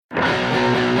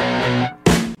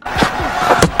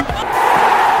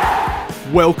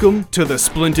Welcome to the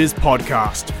Splinters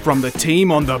podcast from the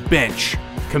team on the bench.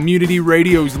 Community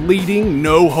radio's leading,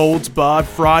 no-holds-barred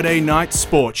Friday night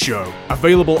sports show.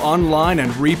 Available online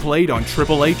and replayed on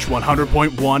Triple H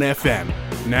 100.1 FM.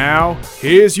 Now,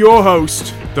 here's your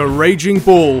host, the Raging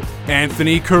Bull,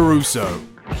 Anthony Caruso.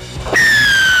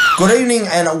 Good evening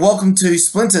and welcome to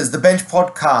Splinters, the bench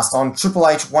podcast on Triple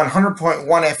H 100.1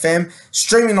 FM,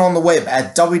 streaming on the web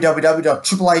at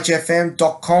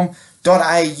www.triplehfm.com.au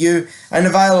and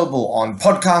available on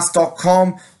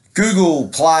podcast.com, Google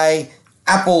Play,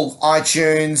 Apple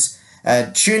iTunes,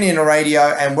 TuneIn Radio,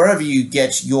 and wherever you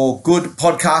get your good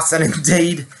podcasts and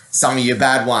indeed some of your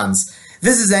bad ones.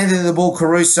 This is Anthony the Bull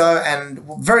Caruso, and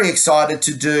very excited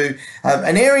to do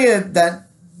an area that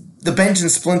the bench and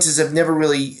Splinters have never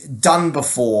really done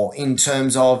before in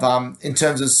terms of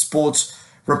sports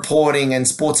reporting and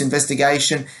sports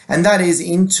investigation, and that is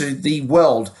into the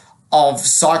world of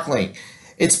cycling.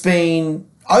 It's been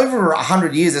over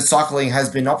 100 years that cycling has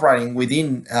been operating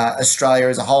within Australia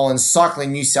as a whole, and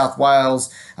Cycling New South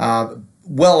Wales,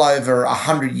 well over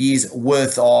 100 years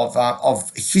worth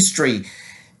of history.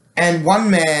 And one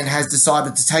man has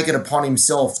decided to take it upon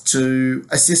himself to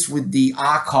assist with the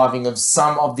archiving of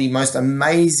some of the most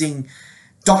amazing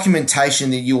documentation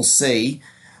that you'll see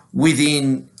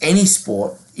within any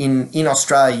sport in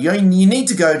Australia. You need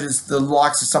to go to the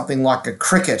likes of something like a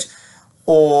cricket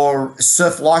or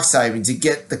surf lifesaving to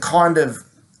get the kind of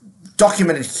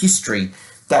documented history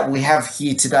that we have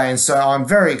here today. And so I'm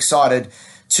very excited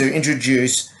to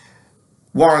introduce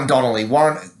Warren Donnelly.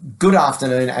 Warren, good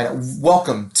afternoon and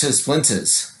welcome to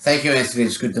Splinters. Thank you, Anthony.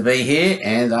 It's good to be here,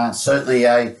 and certainly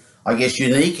a,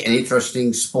 unique and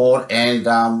interesting sport, and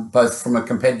both from a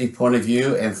competitive point of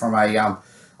view and from a,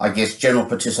 general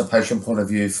participation point of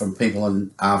view from people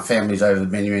and families over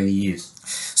many, many years.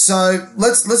 So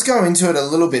let's go into it a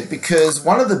little bit, because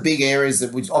one of the big areas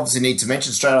that we obviously need to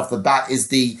mention straight off the bat is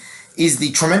the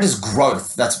tremendous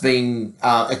growth that's been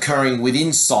occurring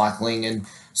within cycling, and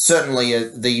certainly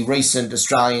the recent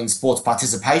Australian Sports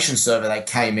Participation Survey that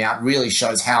came out really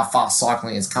shows how fast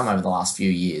cycling has come over the last few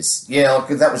years. Yeah, look,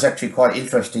 that was actually quite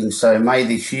interesting. So May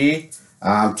this year,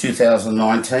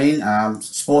 2019,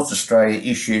 Sports Australia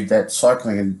issued that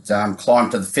cycling had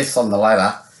climbed to the fifth on the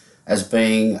ladder as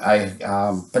being a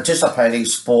participating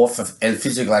sport and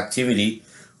physical activity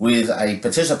with a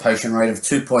participation rate of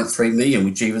 2.3 million,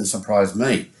 which even surprised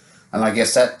me. And I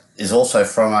guess that is also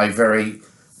from a very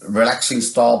relaxing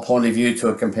style point of view to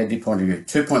a competitive point of view.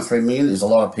 2.3 million is a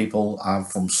lot of people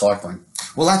from cycling.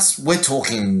 Well, we're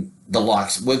talking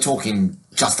we're talking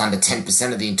just under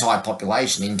 10% of the entire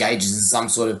population engages in some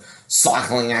sort of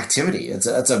cycling activity.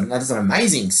 That's an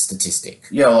amazing statistic.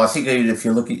 Yeah, well, I think even if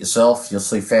you look at yourself, you'll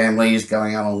see families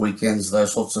going out on weekends,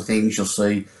 those sorts of things. You'll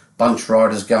see bunch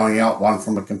riders going out, one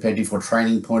from a competitive or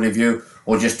training point of view,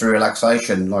 or just a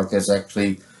relaxation. Like there's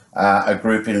actually a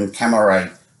group in Cammeray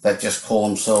that just call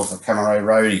themselves the Cammeray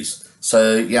Roadies.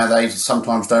 So, they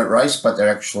sometimes don't race, but they're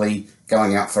actually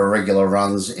going out for regular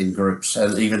runs in groups.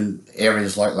 And even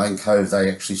areas like Lane Cove, they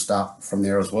actually start from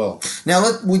there as well. Now,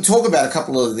 we talk about a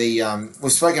couple of the,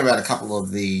 we've spoken about a couple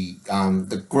of the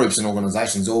groups and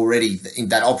organisations already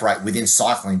that operate within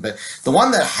cycling, but the one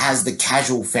that has the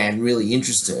casual fan really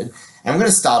interested, and we're going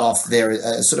to start off there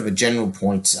as sort of a general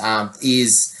point,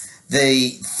 is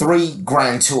the 3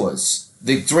 Grand Tours.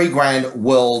 The 3 Grand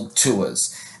World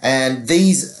Tours. And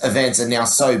these events are now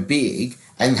so big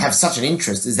and have such an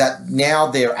interest is that now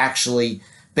they're actually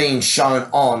being shown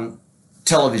on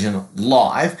television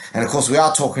live. And of course, we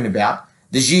are talking about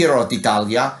the Giro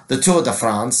d'Italia, the Tour de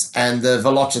France, and the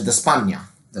Veloce d'Espagna.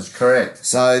 That's correct.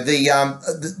 So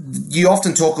you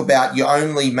often talk about you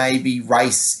only maybe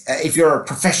race, if you're a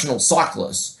professional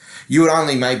cyclist, you would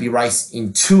only maybe race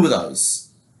in 2 of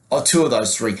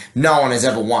those 3. No one has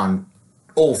ever won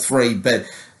all 3, but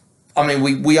I mean,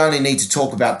 we only need to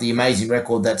talk about the amazing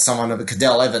record that someone of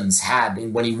Cadel Evans had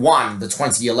when he won the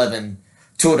 2011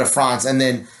 Tour de France, and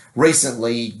then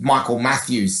recently Michael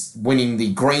Matthews winning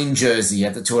the green jersey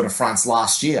at the Tour de France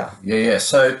last year. Yeah.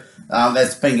 So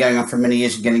that's been going on for many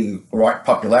years and getting right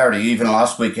popularity. Even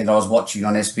last weekend I was watching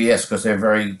on SBS because they're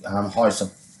very high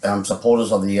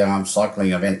supporters of the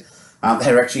cycling event.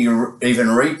 They're actually even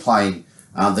replaying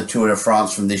the Tour de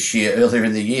France from this year, earlier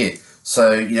in the year.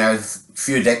 So, a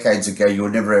few decades ago, you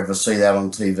would never ever see that on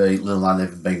TV, let alone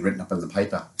ever being written up in the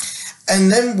paper.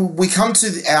 And then we come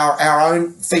to our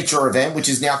own feature event, which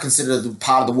is now considered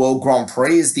part of the World Grand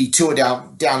Prix, is the Tour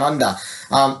Down Under.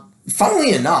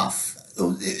 Funnily enough,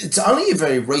 it's only a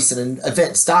very recent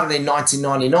event, started in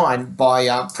 1999 by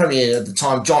Premier at the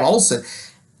time, John Olsen.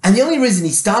 And the only reason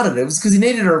he started it was because he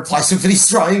needed a replacement for the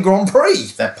Australian Grand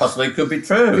Prix. That possibly could be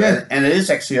true. Yeah. And it is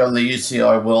actually on the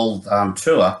UCI World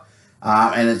Tour.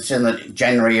 And it's in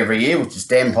January every year, which is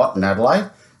damn hot in Adelaide.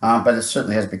 But it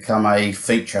certainly has become a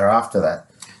feature after that.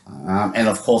 And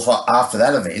of course, after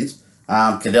that event,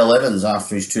 Cadel Evans,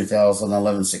 after his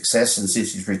 2011 success and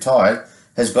since he's retired,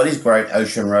 has got his Great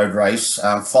Ocean Road race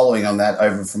following on that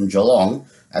over from Geelong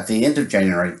at the end of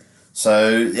January.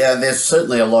 So, yeah, there's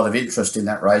certainly a lot of interest in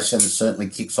that race, and it certainly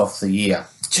kicks off the year.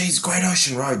 Geez, Great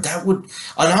Ocean Road, that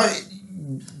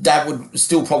would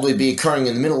still probably be occurring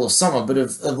in the middle of summer, but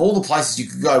of all the places you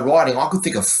could go riding, I could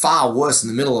think of far worse in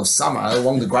the middle of summer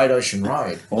along the Great Ocean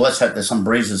Road. Well, let's hope there's some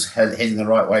breezes heading the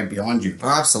right way behind you.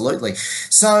 Absolutely.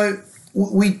 So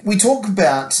we talk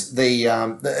about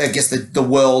the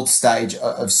world stage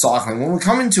of cycling. When we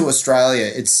come into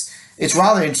Australia, it's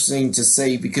rather interesting to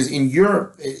see, because in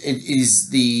Europe it is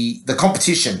the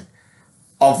competition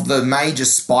of the major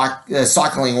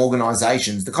cycling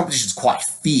organisations. The competition is quite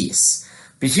fierce,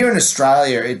 but here in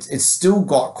Australia, it's still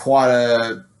got quite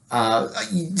a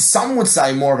some would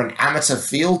say more of an amateur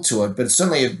feel to it, but it's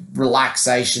certainly a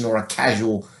relaxation or a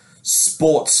casual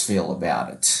sports feel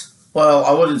about it. Well,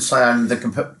 I wouldn't say the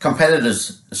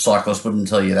competitors cyclists wouldn't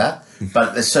tell you that,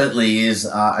 but there certainly is,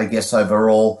 I guess,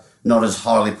 overall not as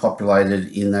highly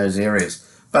populated in those areas.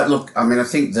 But look, I mean, I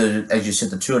think as you said,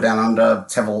 the Tour Down Under,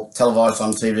 televised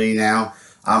on TV now.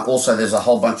 Also, there's a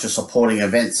whole bunch of supporting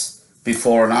events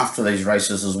before and after these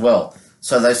races as well.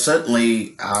 So they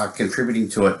certainly are contributing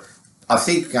to it. I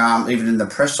think even in the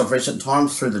press of recent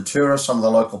times through the Tour, some of the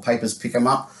local papers pick them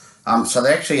up. So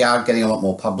they actually are getting a lot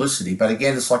more publicity. But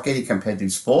again, it's like any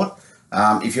competitive sport.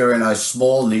 If you're in a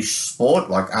small niche sport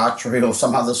like archery or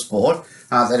some other sport,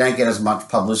 they don't get as much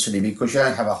publicity because you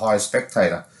don't have a high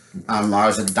spectator. I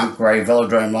was at Dunkray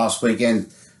Velodrome last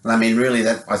weekend, and I mean, really,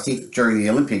 that I think during the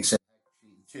Olympics,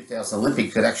 2000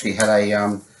 Olympics, it actually had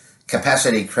a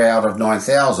capacity crowd of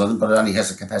 9,000, but it only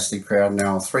has a capacity crowd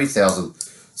now of 3,000.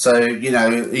 So,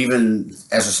 even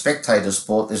as a spectator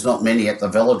sport, there's not many at the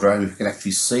Velodrome who can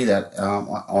actually see that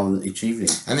on each evening.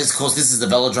 And this is the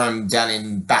Velodrome down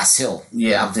in Bass Hill.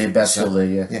 Yeah, up there, Bass Hill there,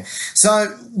 yeah.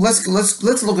 So let's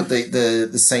look at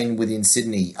the scene within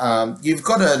Sydney. You've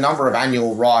got a number of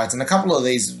annual rides, and a couple of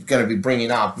these are going to be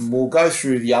bringing up, and we'll go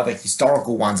through the other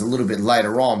historical ones a little bit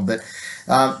later on. But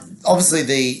obviously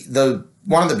the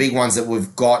one of the big ones that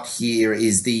we've got here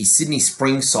is the Sydney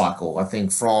Spring Cycle, I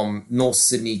think, from North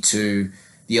Sydney to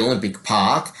the Olympic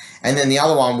Park. And then the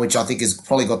other one, which I think has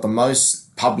probably got the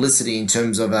most publicity in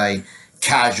terms of a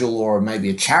casual or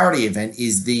maybe a charity event,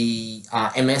 is the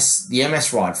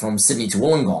MS ride from Sydney to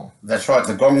Wollongong. That's right.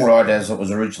 The Gong Ride, as it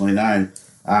was originally known,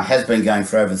 has been going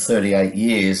for over 38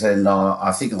 years. And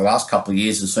I think in the last couple of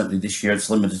years, and certainly this year,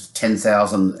 it's limited to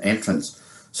 10,000 entrants.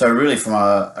 So really, from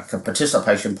a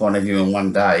participation point of view in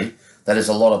one day, that is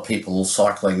a lot of people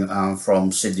cycling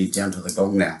from Sydney down to the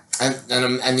Gong now. And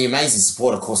the amazing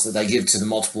support, of course, that they give to the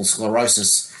Multiple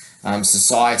Sclerosis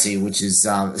Society, which is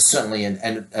certainly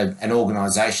an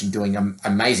organisation doing an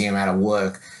amazing amount of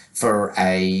work for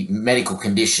a medical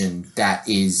condition that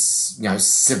is,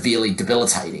 severely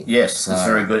debilitating. Yes, so that's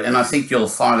very good. And I think you'll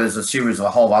find there's a series of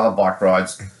a whole other bike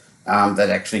rides that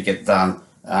actually get done.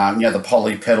 The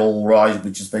Poly Pedal ride,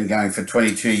 which has been going for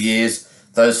 22 years,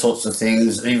 those sorts of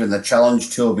things, even the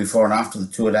Challenge Tour before and after the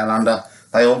Tour Down Under,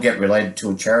 they all get related to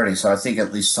a charity. So I think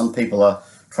at least some people are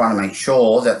trying to make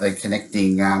sure that they're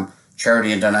connecting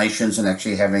charity and donations and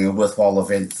actually having a worthwhile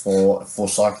event for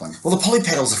cycling. Well, the Poly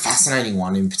Pedal's a fascinating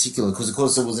one in particular because, of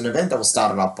course, it was an event that was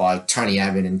started up by Tony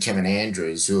Abbott and Kevin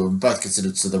Andrews, who are both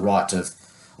considered to the right of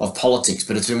politics,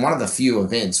 but it's been one of the few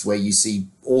events where you see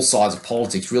all sides of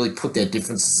politics really put their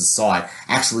differences aside,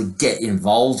 actually get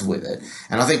involved with it.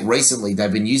 And I think recently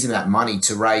they've been using that money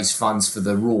to raise funds for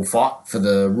the rural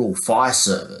fire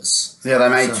service. Yeah, they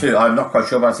may too. I'm not quite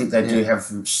sure, but I think they do have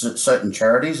certain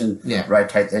charities and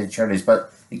rotate their charities.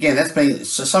 But again, that's been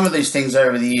some of these things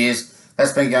over the years.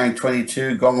 That's been going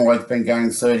 22. Gong Ride's been going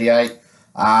 38.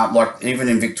 Like even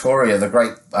in Victoria, the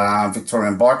Great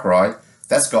Victorian Bike Ride.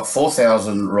 That's got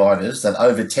 4,000 riders that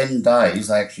over 10 days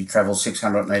they actually travel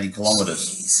 680 kilometres.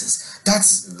 Jesus,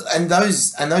 and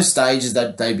those stages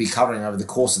that they'd be covering over the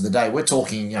course of the day. We're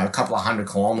talking, a couple of 100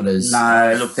 kilometres.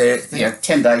 No, look, they're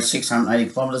 10 days,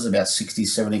 680 kilometres, about 60,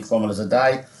 70 kilometres a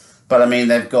day. But I mean,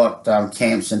 they've got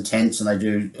camps and tents, and they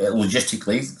do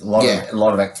logistically a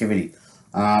lot of activity.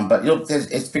 But look,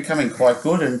 it's becoming quite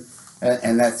good,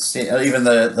 and that's it. Even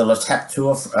the Le Tap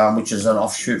Tour, which is an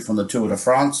offshoot from the Tour de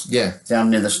France, down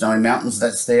near the Snowy Mountains,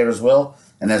 that's there as well.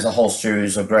 And there's a whole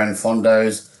series of Grand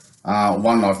Fondos.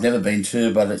 One I've never been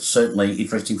to, but it's certainly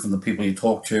interesting from the people you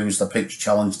talk to, is the Peach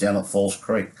Challenge down at Falls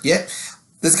Creek. Yep.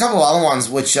 There's a couple of other ones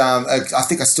which I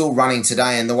think are still running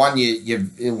today, and the one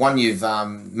you've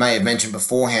may have mentioned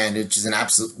beforehand, which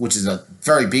is a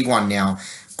very big one now,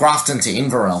 Grafton to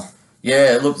Inverell.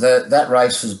 Yeah, look, that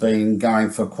race has been going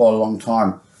for quite a long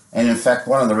time, and in fact,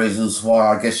 one of the reasons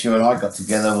why I guess you and I got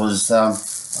together was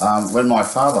when my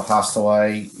father passed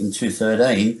away in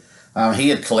 2013. He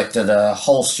had collected a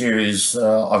whole series,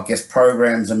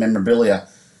 programs and memorabilia,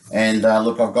 and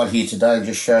look, I've got here today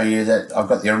just showing you that I've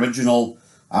got the original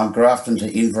Grafton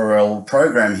to Inverell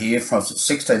program here from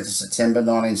 16th of September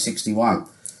 1961.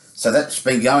 So that's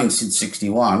been going since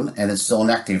 61, and it's still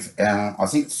inactive. I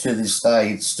think to this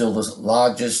day it's still the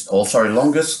longest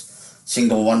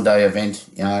single one-day event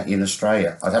in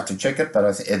Australia. I'd have to check it, but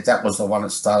that was the one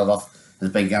that started off. Has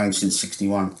been going since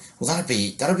 61. Well, that'd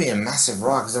be a massive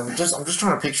ride, because I'm just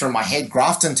trying to picture in my head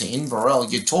Grafton to Inverell.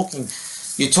 You're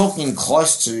talking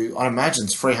close to, I imagine,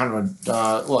 300,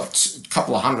 a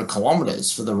couple of 100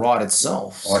 kilometres for the ride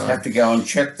itself. So. I'd have to go and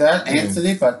check that,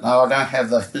 Anthony, but no, I don't have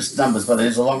those numbers. But it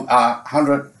is a long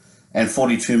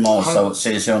 142 miles, so it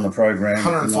says here on the program.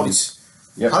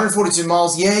 142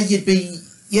 miles. Yeah,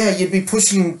 you'd be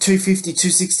pushing 250,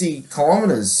 260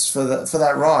 kilometres for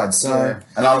that ride. So, yeah.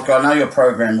 And I know your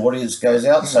program audience goes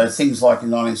out. So things like in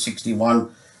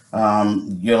 1961.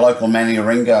 Your local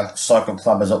Maningaringa Cycle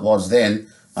Club, as it was then,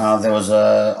 there was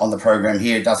on the program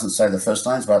here, it doesn't say the first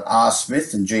names, but R.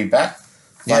 Smith and G. Back,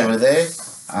 they were there.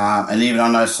 And even I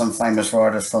know some famous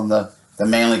riders from the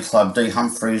Manly Club, D.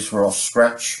 Humphreys, were off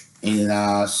scratch in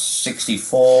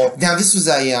 64. Now, this was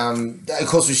of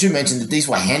course, we should mention that these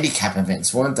were handicap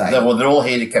events, weren't they? Well, they're all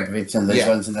handicap events in these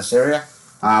ones in this area.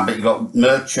 But you got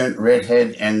Merchant,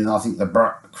 Redhead, and I think the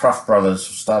Cruft brothers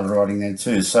started riding there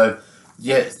too. So,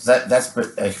 yeah, that's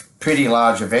a pretty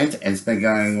large event, and it's been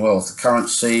going well. The current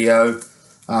CEO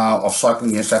of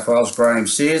Cycling New South Wales, Graham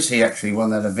Sears, he actually won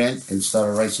that event and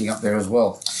started racing up there as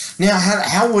well. Now,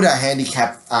 how would a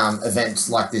handicap event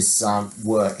like this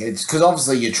work? It's because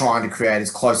obviously you're trying to create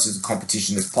as close as a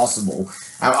competition as possible.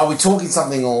 Are we talking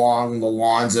something along the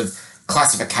lines of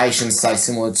classifications, say,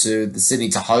 similar to the Sydney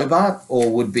to Hobart,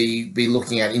 or would be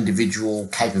looking at individual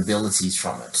capabilities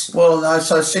from it? Well, no,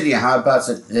 so Sydney and Hobart's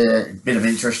a bit of an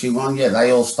interesting one. Yeah, they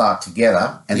all start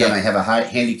together, and then they have a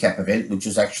handicap event, which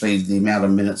is actually the amount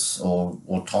of minutes or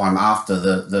time after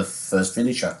the first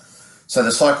finisher. So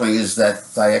the cycling is that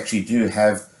they actually do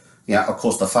have, of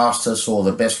course, the fastest or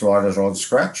the best riders are on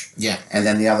scratch. Yeah. And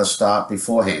then the others start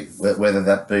beforehand, whether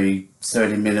that be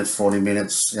 30 minutes, 40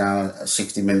 minutes,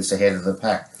 60 minutes ahead of the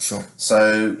pack. Sure.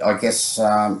 So I guess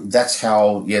that's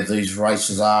how, these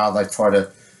races are. They try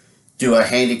to do a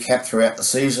handicap throughout the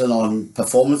season on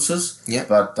performances. Yeah.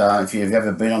 But if you've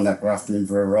ever been on that Grafton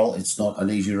Inverell, it's not an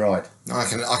easy ride. I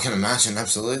can imagine,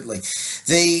 absolutely.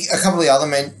 A couple of the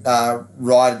other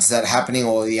rides that are happening,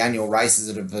 or the annual races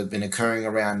that have been occurring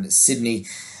around Sydney,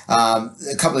 a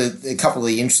couple of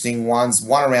the interesting ones.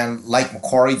 One around Lake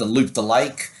Macquarie, the Loop the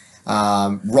Lake,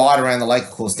 ride around the lake,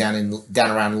 of course, down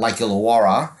around Lake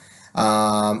Illawarra.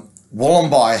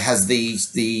 Wollombi has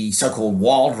the so-called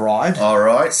Wild Ride. All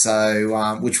right.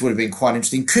 So, which would have been quite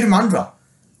interesting. Cootamundra,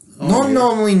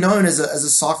 normally known as a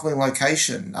cycling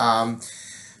location.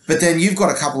 But then you've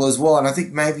got a couple as well, and I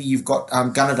think maybe you've got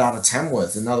Gunnedah to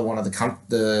Tamworth, another one of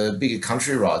the bigger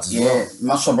country rides as well. Yeah,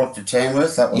 Muswellbrook to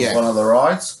Tamworth, that was one of the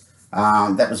rides.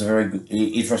 That was a very good,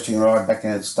 interesting ride back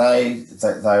in its day.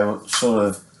 They were sort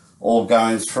of all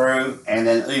going through, and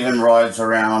then even rides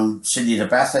around Sydney to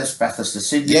Bathurst, Bathurst to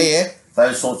Sydney. Yeah.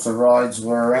 Those sorts of rides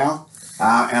were around.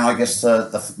 And I guess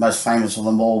the most famous of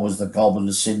them all was the Goulburn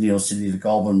to Sydney or Sydney to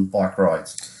Goulburn bike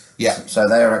rides. Yeah. So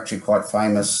they were actually quite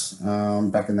famous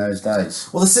back in those days.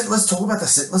 Well, let's talk about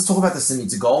the Sydney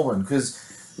to Goulburn, because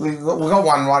we've got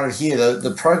one right here. The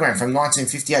program from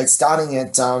 1958, starting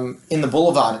at in the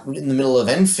Boulevard in the middle of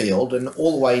Enfield and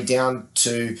all the way down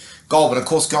to Goulburn. Of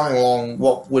course, going along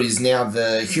what is now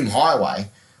the Hume Highway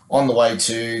on the way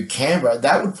to Canberra.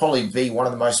 That would probably be one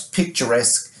of the most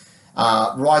picturesque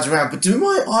rides around. But do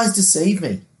my eyes deceive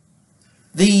me?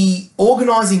 The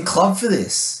organising club for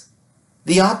this.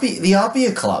 The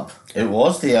Apia Club. It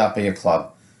was the Apia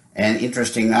Club. And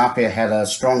interesting, Apia had a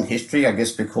strong history, I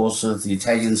guess, because of the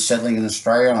Italians settling in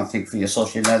Australia. And I think for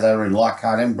yourself, you know, they were in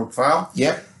Leichhardt and Brookvale.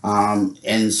 Yep.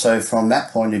 And so from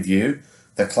that point of view,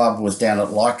 the club was down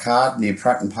at Leichhardt near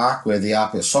Pratton Park, where the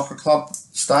Apia Soccer Club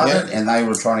started. Yep. And they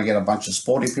were trying to get a bunch of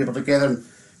sporting people together.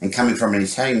 And coming from an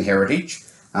Italian heritage,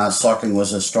 cycling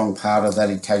was a strong part of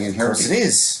that Italian heritage. Of course it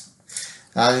is.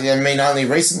 I mean, only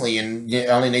recently, and you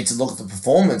only need to look at the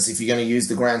performance if you're going to use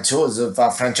the Grand Tours of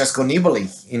Francesco Nibali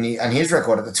and his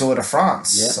record at the Tour de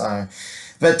France. Yeah. So,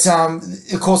 but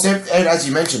of course, Ed, as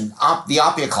you mentioned, the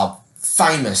Apia Club,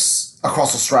 famous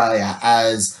across Australia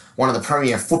as one of the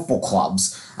premier football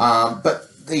clubs. But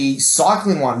the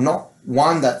cycling one, not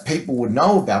one that people would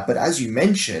know about, but as you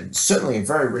mentioned, certainly a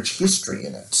very rich history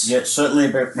in it. Yeah, certainly a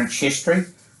very rich history.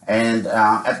 And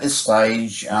at this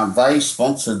stage, they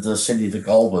sponsored the Sydney to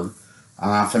Goulburn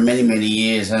for many, many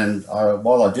years. And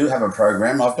while I do have a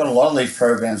program, I've got a lot of these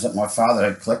programs that my father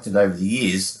had collected over the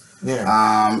years,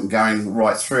 going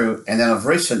right through. And then of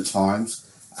recent times,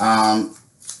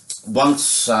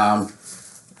 once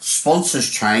sponsors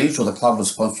changed, or the club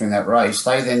was sponsoring that race,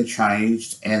 they then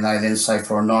changed, and they then say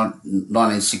for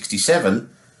 1967,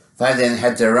 they then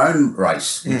had their own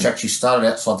race, which actually started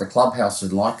outside the clubhouse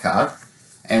in Leichhardt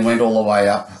and went all the way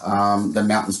up the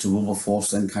mountains to Wilberforce,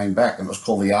 then came back, and it was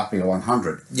called the Apia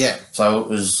 100. Yeah. So it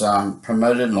was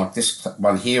promoted, and like this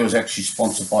one here was actually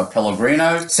sponsored by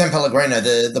Pellegrino. San Pellegrino,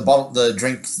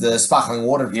 the sparkling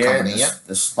water company,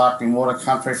 The sparkling water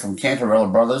company from Cantarella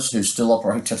Brothers, who still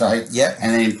operate today,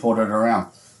 and then imported it around.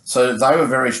 So they were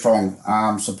very strong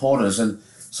supporters, and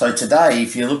so today,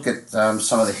 if you look at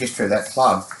some of the history of that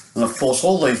club, and of course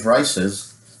all these races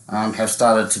have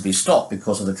started to be stopped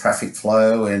because of the traffic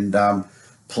flow, and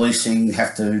policing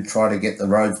have to try to get the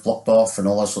roads blocked off and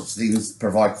all those sorts of things,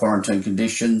 provide quarantine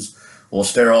conditions or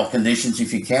sterile conditions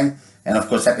if you can. And of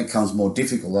course that becomes more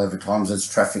difficult over time as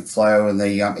traffic flow and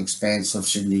the expanse of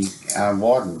Sydney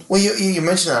widened. Well, you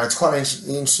mentioned that. It's quite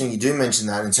interesting you do mention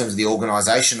that in terms of the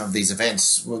organisation of these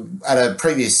events. At a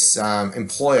previous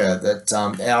employer, that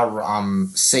our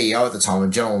CEO at the time, a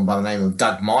gentleman by the name of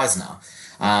Doug Meisner,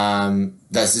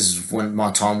 this is when my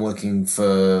time working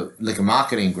for Liquor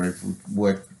Marketing Group,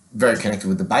 worked very connected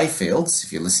with the Bayfields,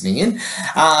 if you're listening in.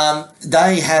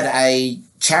 They had a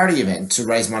charity event to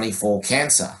raise money for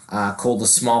cancer called the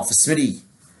Smile for Smitty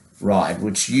ride,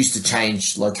 which used to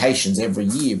change locations every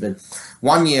year. But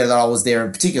one year that I was there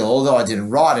in particular, although I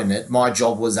didn't ride in it, my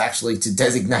job was actually to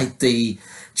designate the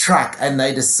track, and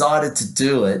they decided to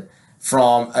do a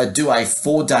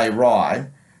 4-day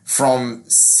ride from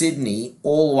Sydney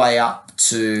all the way up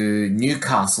to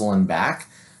Newcastle and back,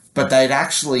 but they'd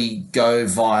actually go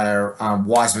via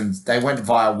Wiseman's. They went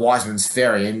via Wiseman's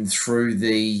Ferry and through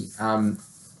the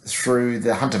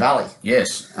Hunter Valley.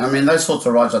 Yes, I mean those sorts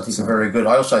of rides I think are very good.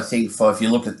 I also think if you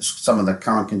look at some of the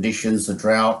current conditions, the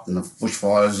drought and the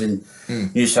bushfires in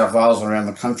New South Wales and around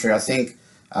the country, I think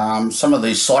some of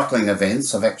these cycling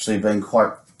events have actually been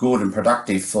quite good and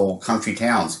productive for country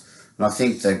towns. And I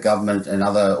think the government and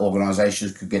other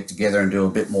organisations could get together and do a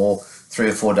bit more 3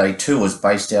 or 4 day tours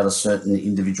based out of certain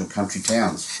individual country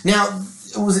towns. Now,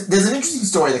 there's an interesting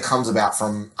story that comes about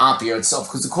from Apia itself,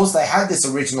 because of course they had this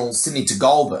original Sydney to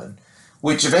Goulburn,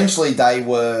 which eventually they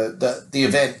were the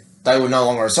event. They were no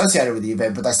longer associated with the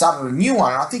event, but they started a new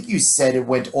one. And I think you said it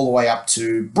went all the way up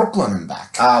to Brooklyn and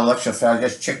back. Actually, I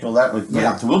just checked all that. We went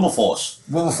up to Wilberforce.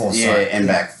 And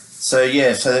back. So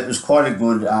it was quite a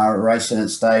good race in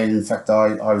its day. And in fact,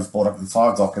 I was brought up in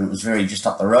Five Dock, and it was very just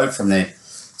up the road from there.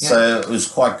 Yeah. So it was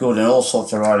quite good, and all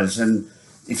sorts of riders. And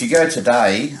if you go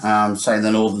today, say in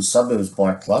the Northern Suburbs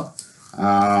Bike Club,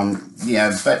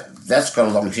 but that's got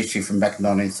a long history from back in the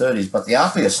 1930s. But the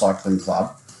Apia Cycling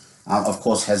Club, of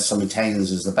course, has some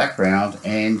Italians as the background,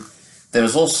 and there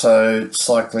was also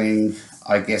cycling,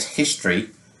 I guess,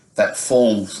 history that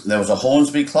formed. There was a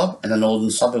Hornsby Club and a Northern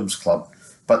Suburbs Club.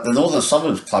 But the Northern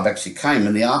Suburbs Club actually came,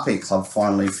 and the Apia Club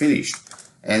finally finished.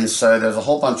 And so there's a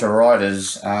whole bunch of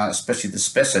riders, especially the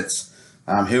Spessets,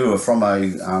 who were from a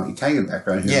Italian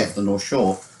background, who were from the North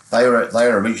Shore. They were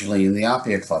originally in the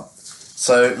Apia Club.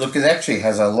 So look, it actually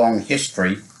has a long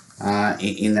history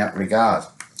in that regard.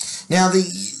 Now,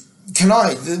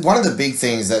 one of the big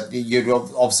things that you'd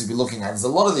obviously be looking at is a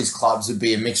lot of these clubs would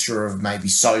be a mixture of maybe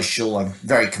social and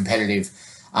very competitive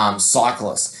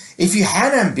cyclists. If you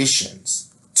had ambitions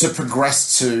to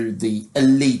progress to the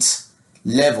elite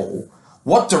level,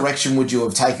 what direction would you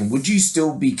have taken? Would you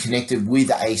still be connected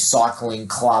with a cycling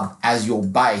club as your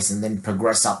base and then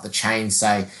progress up the chain,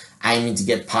 say, aiming to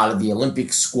get part of the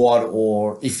Olympic squad,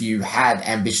 or if you had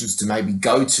ambitions to maybe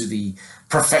go to the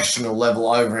professional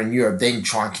level over in Europe, then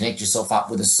try and connect yourself up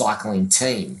with a cycling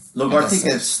team? Look, I think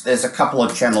there's a couple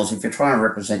of channels. If you're trying to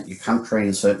represent your country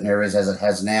in certain areas as it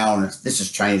has now, and this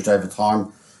has changed over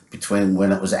time between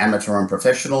when it was amateur and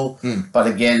professional, but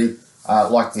again,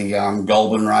 like the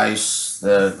Goulburn race,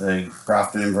 the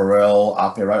Grafton Inverell,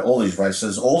 Apia Road, all these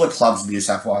races, all the clubs in New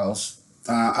South Wales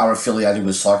are affiliated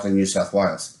with Cycling New South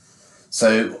Wales.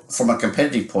 So from a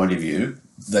competitive point of view,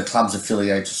 the clubs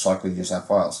affiliated to Cycling New South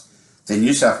Wales. Then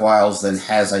New South Wales then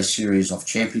has a series of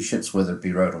championships, whether it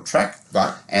be road or track.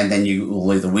 Right. And then you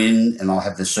will either win, and I'll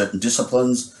have the certain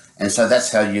disciplines. And so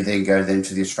that's how you then go then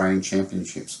to the Australian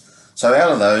Championships. So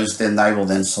out of those, then they will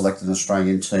then select an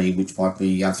Australian team, which might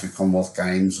be through Commonwealth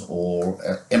Games or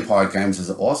Empire Games as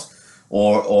it was,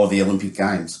 or the Olympic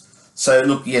Games. So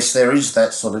look, yes, there is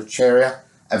that sort of area.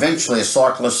 Eventually a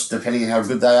cyclist, depending on how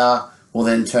good they are, will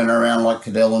then turn around like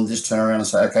Cadell and just turn around and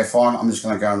say, okay, fine, I'm just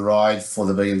going to go and ride for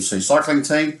the BMC cycling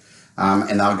team.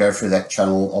 And they'll go through that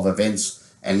channel of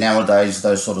events. And nowadays,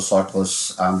 those sort of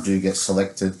cyclists do get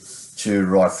selected to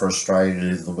ride for Australia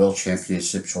in either the World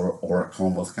Championships or at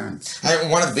Commonwealth Games.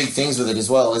 And one of the big things with it as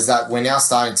well is that we're now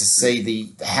starting to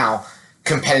see how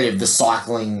competitive the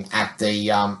cycling at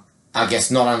the, I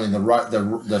guess, not only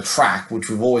the track, which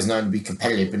we've always known to be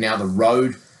competitive, but now the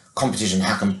road competition,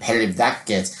 how competitive that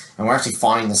gets. And we're actually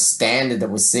finding the standard that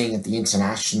we're seeing at the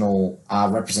international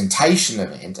representation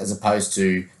event, as opposed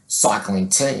to cycling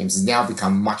teams, has now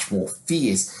become much more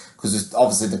fierce, because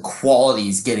obviously the quality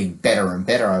is getting better and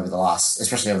better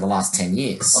especially over the last 10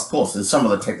 years. Of course, and some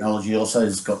of the technology also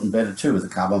has gotten better too, with the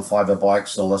carbon fibre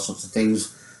bikes and all those sorts of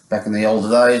things. Back in the older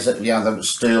days, they were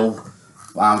steel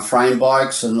frame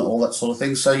bikes and all that sort of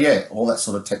thing. So yeah, all that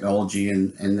sort of technology,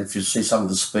 and if you see some of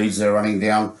the speeds they're running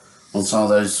down on some of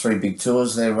those three big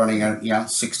tours, they're running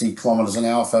 60 kilometres an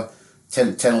hour for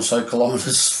 10 or so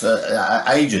kilometres for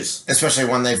ages. Especially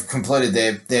when they've completed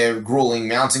their grueling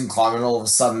mountain climb, and all of a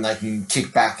sudden they can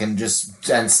kick back and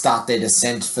start their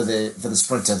descent for the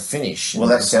sprint to the finish. Well,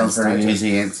 that sounds very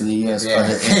easy, Anthony. Yes, yeah.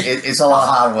 But it's a lot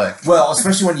of hard work. Well,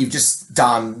 especially when you've just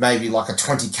done maybe like a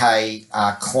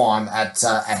 20k climb at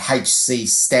HC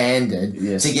standard,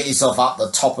 yes, to get yourself up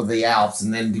the top of the Alps,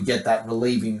 and then to get that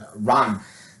relieving run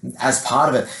as part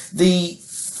of it.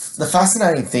 The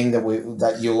fascinating thing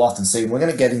that you'll often see, and we're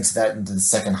going to get into that into the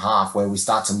second half, where we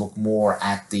start to look more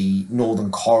at the northern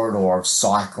corridor of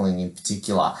cycling in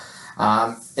particular,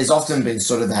 has often been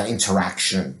sort of that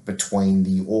interaction between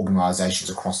the organisations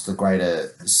across the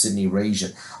greater Sydney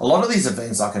region. A lot of these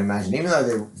events, I can imagine, even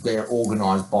though they're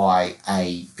organised by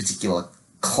a particular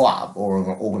club or an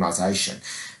organisation,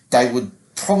 they would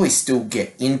probably still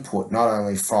get input not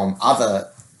only from other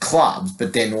clubs,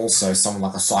 but then also someone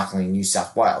like a Cycling New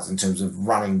South Wales in terms of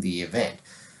running the event.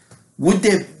 Would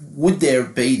there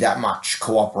be that much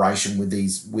cooperation with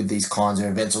these kinds of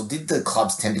events, or did the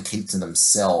clubs tend to keep to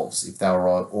themselves if they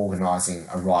were organising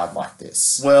a ride like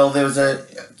this? Well, there was a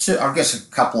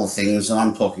couple of things, and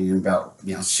I'm talking about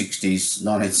 60s,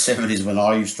 1970s when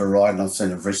I used to ride, and I've seen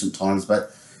it in recent times.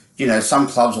 But some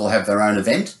clubs will have their own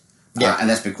event, and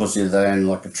that's because they own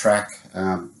like a track.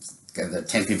 The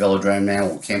Tempe Velodrome now,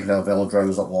 or Camperdown Velodrome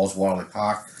as it was, Wiley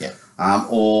Park. Yeah.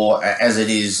 Or as it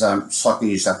is, Cycling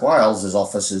New South Wales'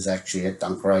 office is actually at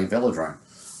Dunkeray Velodrome.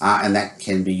 And that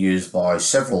can be used by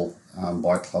several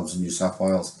bike clubs in New South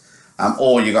Wales.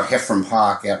 Or you've got Heffron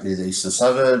Park out near the eastern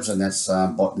suburbs, and that's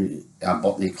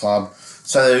Botany Club.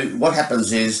 So what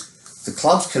happens is the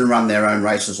clubs can run their own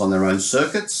races on their own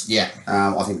circuits. Yeah.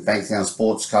 I think Bankstown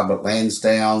Sports Club at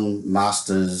Lansdowne,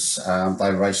 Masters,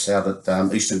 they race out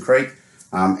at Eastern Creek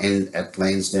and at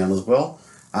Lansdowne as well.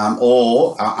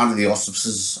 Or under the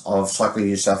auspices of Cycling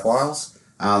New South Wales,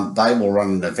 they will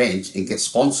run an event and get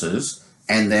sponsors,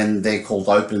 and then they're called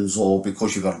opens, or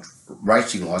because you've got a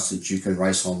racing licence, you can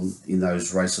race in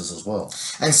those races as well.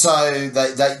 And so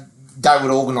they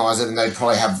would organise it, and they'd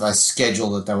probably have a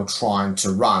schedule that they were trying to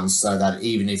run, so that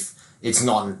even if it's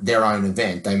not their own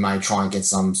event, they may try and get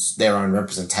their own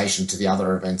representation to the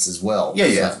other events as well.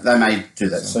 Yeah, they may do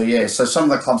that. So some of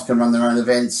the clubs can run their own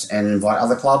events and invite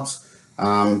other clubs.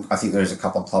 I think there's a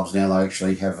couple of clubs now that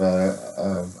actually have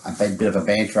a bit of a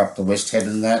banter up to West Head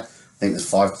and that. I think there's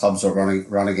 5 clubs that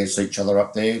run against each other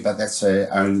up there, but that's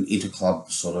their own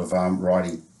inter-club sort of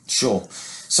riding. Sure.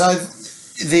 So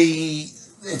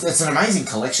it's an amazing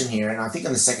collection here, and I think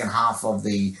in the second half of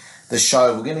the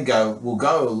show we'll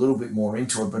go a little bit more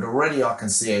into it, but already I can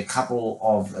see a couple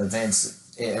of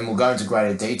events, and we'll go into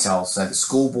greater detail. So the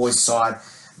schoolboys side,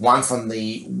 one from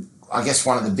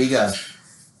one of the bigger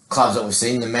clubs that we've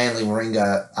seen, the Manly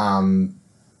Warringah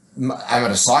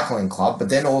Amateur Cycling Club, but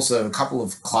then also a couple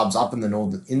of clubs up in the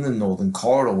northern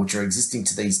corridor which are existing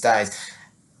to these days.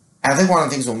 And I think one of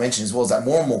the things we'll mention as well is that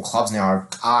more and more clubs now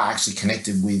are actually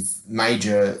connected with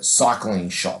major cycling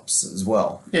shops as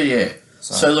well. Yeah.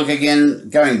 So look, again,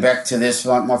 going back to this,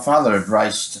 my father had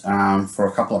raced for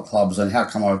a couple of clubs, and how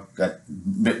come I got a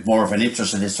bit more of an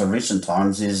interest in this in recent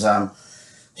times is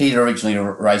he'd originally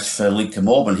raced for Lincoln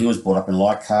Auburn. He was brought up in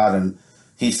Leichhardt, and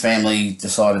his family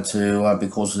decided to,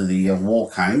 because of the war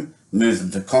came, moved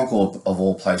them to Concord, of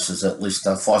all places, at least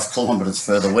 5 kilometres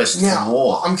further west from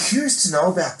War. I'm curious to know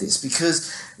about this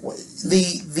because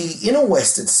the inner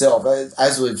west itself,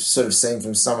 as we've sort of seen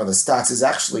from some of the stats, is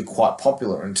actually quite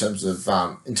popular in terms of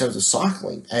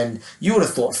cycling. And you would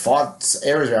have thought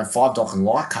areas around Five Dock and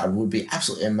Leichhardt would be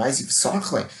absolutely amazing for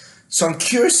cycling. So I'm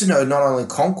curious to know not only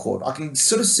Concord, I can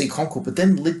sort of see Concord, but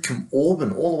then Lidcombe,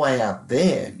 Auburn, all the way out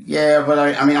there. Yeah, but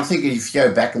I think if you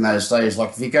go back in those days, like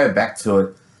if you go back to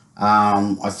it,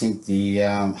 I think the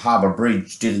Harbour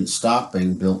Bridge didn't start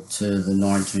being built to the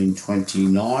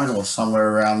 1929 or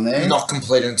somewhere around there. Not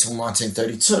completed until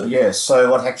 1932. Yeah, so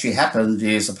what actually happened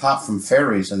is, apart from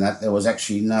ferries and that, there was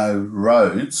actually no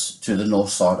roads to the north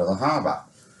side of the harbour.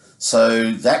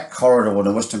 So that corridor,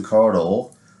 the Western Corridor,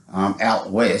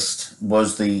 out west,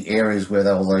 was the areas where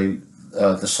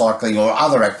the cycling or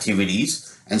other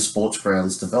activities and sports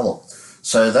grounds developed.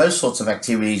 So those sorts of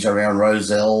activities around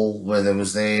Rozelle, where there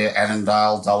was there,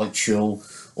 Annandale, Dulwich Hill,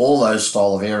 all those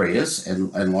style of areas,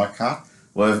 and Leichhardt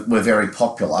were very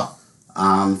popular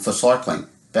for cycling.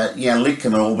 But Lidcombe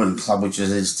and Auburn Club, which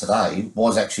it is today,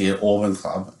 was actually an Auburn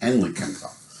Club and Lidcombe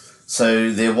Club.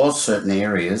 So there was certain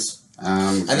areas.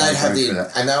 And they had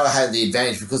the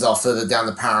advantage because they were further down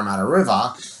the Parramatta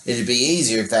River. It'd be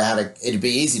easier if they had it'd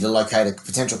be easy to locate a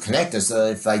potential connector. So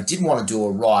that if they did want to do a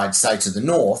ride, say to the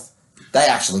north, they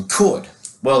actually could.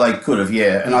 Well, they could have,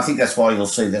 yeah. And I think that's why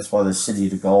that's why the City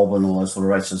to Goulburn, all those sort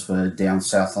of races were down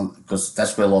south, because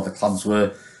that's where a lot of the clubs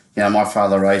were. My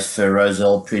father raced for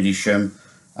Rozelle, Petersham,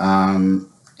 and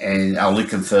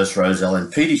Lidcombe first, Rozelle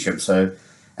and Petersham. So.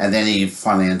 And then he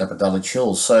finally ended up at Dulwich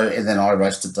Hills. And then I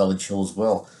raced at Dulwich Hill as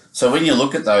well. So when you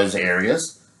look at those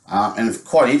areas, and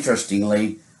quite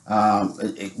interestingly,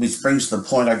 which brings to the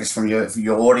point, I guess, from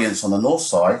your audience on the north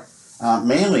side,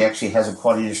 Manly actually has a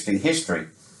quite interesting history.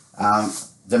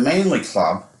 The Manly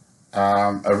Club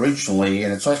originally,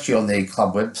 and it's actually on their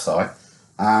club website,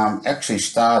 actually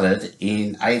started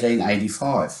in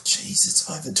 1885. Jeez, it's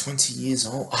over 20 years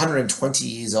old, 120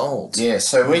 years old. Yeah,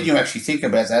 so when you actually think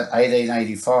about that,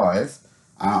 1885,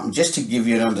 just to give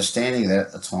you an understanding of that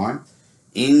at the time,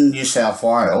 in New South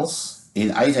Wales, in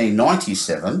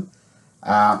 1897,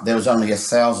 there was only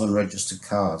 1,000 registered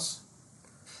cars.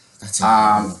 That's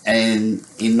incredible. And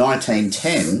in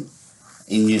 1910,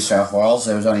 in New South Wales,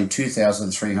 there was only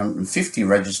 2,350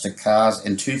 registered cars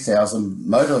and 2,000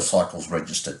 motorcycles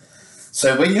registered.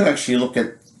 So when you actually look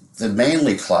at the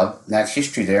Manly Club, that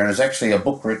history there, and there's actually a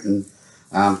book written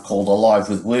called Alive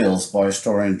with Wheels by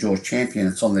historian George Champion.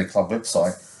 It's on their club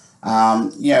website.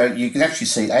 You can actually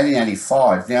see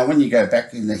 1885. Now, when you go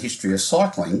back in the history of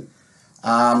cycling,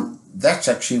 that's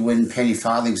actually when penny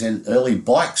farthings and early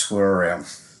bikes were around.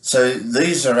 So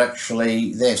these are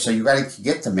actually there. So you're going to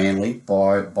get to Manly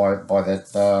by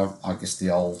that, I guess, the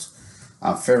old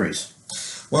ferries.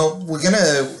 Well, we're going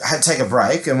to take a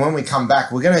break, and when we come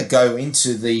back, we're going to go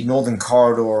into the Northern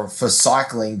Corridor for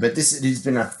cycling. But it has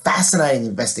been a fascinating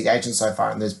investigation so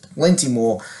far, and there's plenty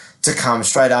more to come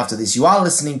straight after this. You are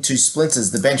listening to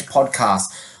Splinters, the Bench podcast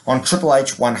on Triple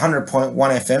H 100.1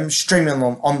 FM, streaming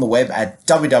on the web at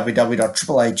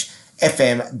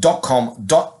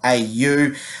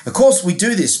www.triplehfm.com.au. Of course, we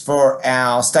do this for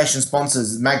our station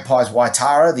sponsors, Magpies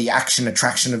Waitara, the action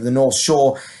attraction of the North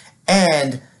Shore,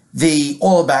 and the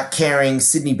All About Caring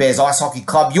Sydney Bears Ice Hockey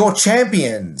Club, your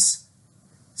champions,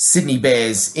 Sydney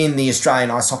Bears in the Australian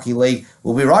Ice Hockey League.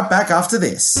 We'll be right back after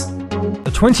this.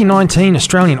 The 2019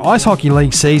 Australian Ice Hockey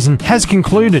League season has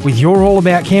concluded with your All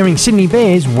About Caring Sydney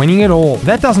Bears winning it all.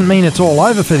 That doesn't mean it's all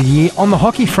over for the year on the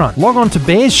hockey front. Log on to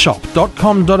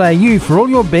bearshop.com.au for all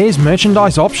your Bears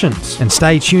merchandise options. And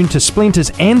stay tuned to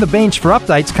Splinters and The Bench for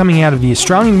updates coming out of the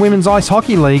Australian Women's Ice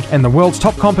Hockey League and the world's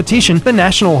top competition, the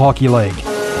National Hockey League.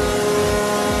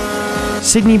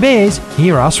 Sydney Bears,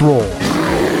 hear us roar.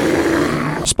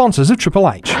 Sponsors of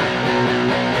Triple H.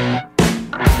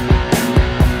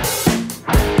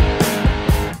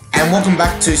 And welcome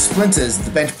back to Splinters,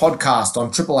 the Bench podcast on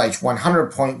Triple H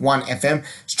 100.1 FM,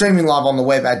 streaming live on the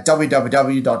web at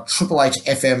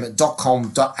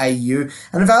www.triplehfm.com.au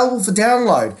and available for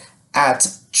download at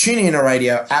TuneIn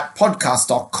Radio, at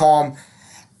podcast.com,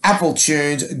 Apple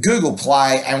Tunes, Google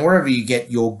Play, and wherever you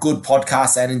get your good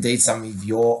podcasts and indeed some of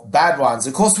your bad ones.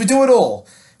 Of course, we do it all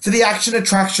for the action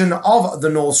attraction of the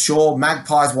North Shore,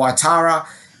 Magpies Waitara,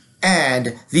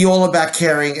 and the All About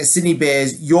Caring Sydney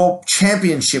Bears, your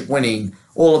championship winning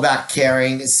All About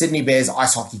Caring Sydney Bears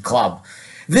Ice Hockey Club.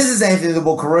 This is Anthony the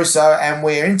Bull Caruso, and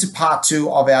we're into part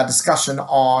 2 of our discussion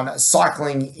on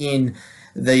cycling in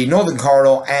the Northern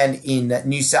Corridor and in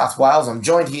New South Wales. I'm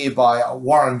joined here by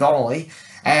Warren Donnelly.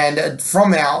 And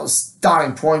from our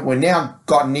starting point, we're now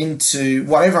gotten into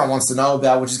what everyone wants to know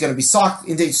about, which is going to be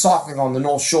cycling on the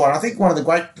North Shore. And I think one of the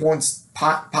great parts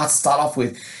to start off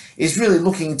with is really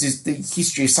looking into the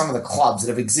history of some of the clubs that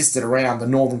have existed around the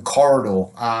Northern Corridor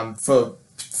for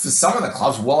some of the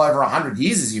clubs well over 100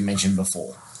 years, as you mentioned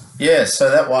before. Yeah,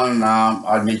 so that one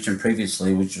I mentioned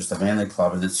previously, which was the Manly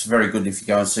Club, and it's very good if you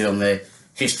go and see on their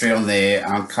history on their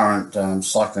current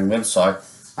cycling website.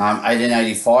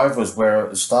 1885 was where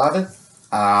it started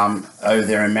over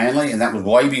there in Manly, and that was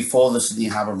way before the Sydney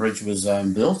Harbour Bridge was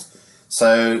built.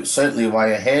 So certainly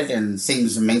way ahead, and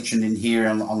things mentioned in here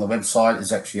on the website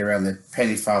is actually around the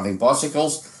penny farthing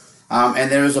bicycles.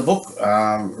 And there is a book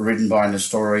written by an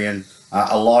historian,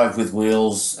 Alive with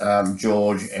Wheels,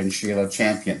 George and Sheila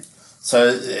Champion. So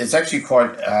it's actually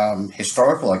quite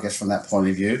historical, I guess, from that point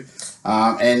of view.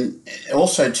 And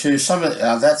also, too, some of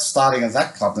that starting of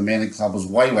that club, the Manly Club, was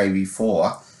way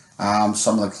before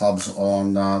some of the clubs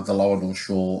on the Lower North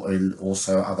Shore and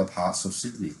also other parts of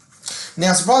Sydney.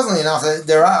 Now, surprisingly enough,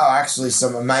 there are actually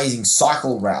some amazing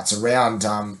cycle routes around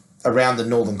the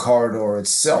Northern Corridor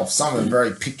itself. Some of them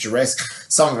very picturesque.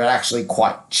 Some of it actually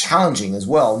quite challenging as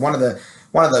well. One of the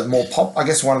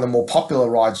more popular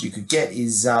rides you could get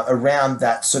is around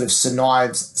that sort of St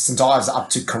Ives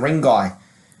up to Ku-ring-gai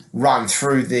run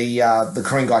through the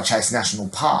Ku-ring-gai Chase National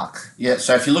Park. Yeah,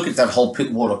 so if you look at that whole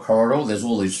Pittwater corridor, there's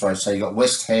all these roads. So you got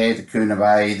West Head, Kuna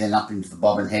Bay, then up into the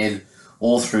Bobbin Head,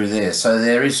 all through there. So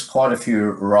there is quite a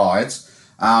few rides.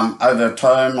 Over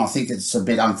time, I think it's a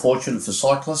bit unfortunate for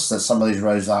cyclists that some of these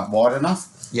roads aren't wide enough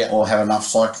or have enough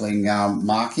cycling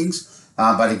markings.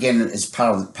 But again, it's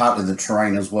partly the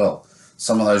terrain as well.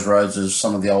 Some of those roads are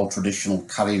some of the old traditional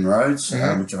cut-in roads,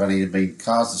 which have only been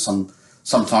cars.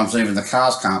 Sometimes even the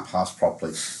cars can't pass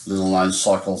properly, let alone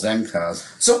cycles and cars.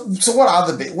 So what are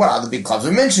the big clubs?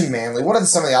 We mentioned Manly. What are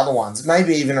some of the other ones?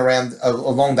 Maybe even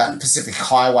along that Pacific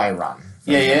Highway run.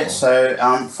 Yeah. So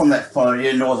from that point of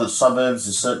view, Northern Suburbs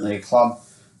is certainly a club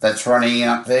that's running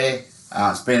up there.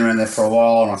 It's been around there for a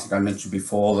while, and I think I mentioned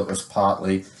before that was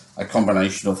partly a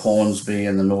combination of Hornsby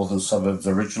and the Northern Suburbs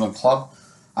original club.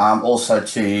 Also,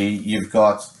 too, you've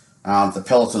got the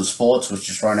Peloton Sports, which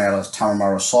is run out of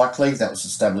Turramurra Cycling. That was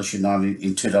established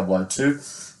in 2002.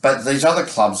 But these other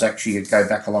clubs actually go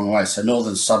back a long way. So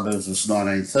Northern Suburbs was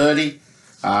 1930,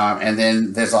 and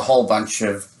then there's a whole bunch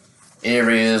of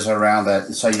areas around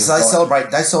that. So they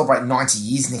celebrate 90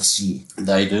 years next year.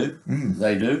 They do.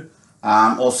 They do.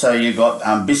 Also, you've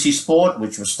got Bissy Sport,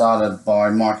 which was started by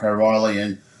Mike O'Reilly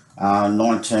in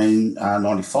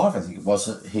 1995, I think it was.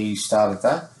 He started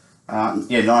that.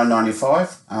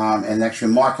 1995. And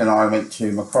actually, Mike and I went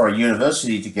to Macquarie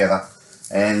University together,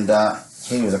 and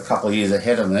he was a couple of years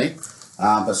ahead of me,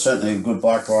 but certainly a good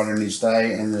bike rider in his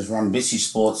day, and has run Bissy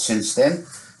Sport since then,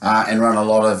 and run a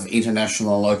lot of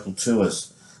international and local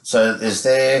tours. So there's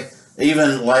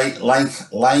even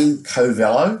Lane Cove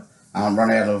Velo,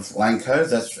 run out of Lane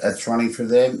Cove, that's running through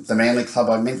there. The Manly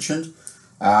Club I mentioned.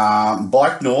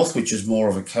 Bike North, which is more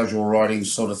of a casual riding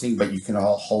sort of thing, but you can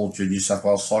hold your New South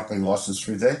Wales cycling licence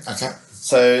through there. Okay.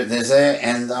 So there's there,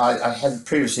 and I had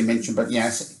previously mentioned, but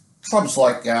clubs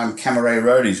like Camaray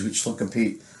Roadies, which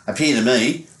appear to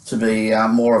me to be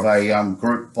more of a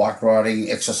group bike riding,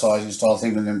 exercising style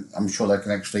thing, and I'm sure they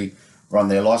can actually run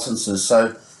their licences.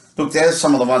 So look, there's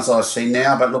some of the ones that I see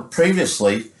now, but look,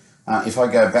 previously, if I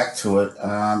go back to it,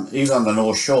 even on the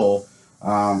North Shore,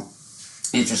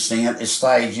 interesting at this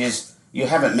stage is, you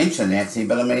haven't mentioned Anthony,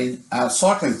 but I mean,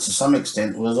 cycling to some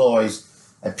extent was always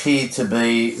appeared to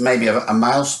be maybe a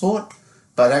male sport,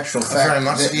 but actual fact,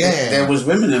 there was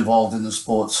women involved in the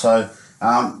sport. So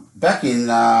back in,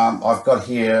 I've got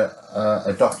here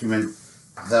a document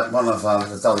that one of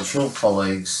the Dulwich Hill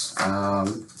colleagues,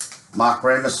 Mark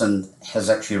Ramison, has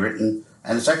actually written,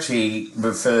 and it actually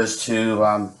refers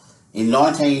to in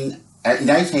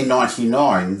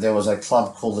 1899, there was a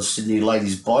club called the Sydney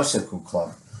Ladies Bicycle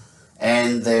Club,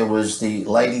 and there was the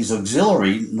Ladies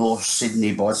Auxiliary North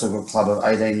Sydney Bicycle Club of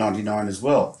 1899 as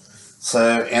well.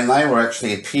 So, and they were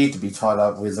actually appeared to be tied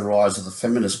up with the rise of the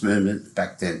feminist movement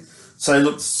back then. So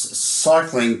look,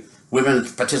 cycling, women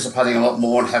participating a lot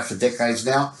more and have for decades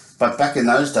now, but back in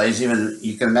those days, even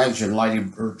you can imagine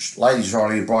ladies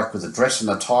riding a bike with a dress and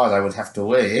a tie they would have to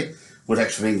wear would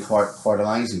actually be quite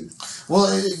amazing. Well,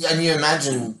 and can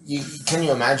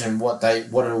you imagine what it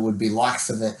would be like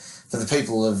for the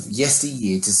people of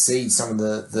yesteryear to see some of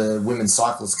the women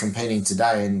cyclists competing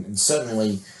today, and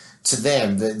certainly to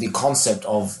them the concept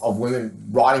of women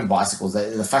riding bicycles,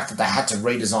 the fact that they had to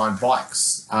redesign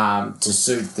bikes to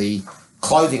suit the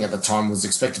clothing at the time was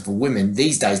expected for women.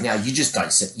 These days now, you just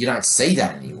don't see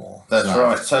that anymore. That's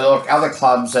right. So, like other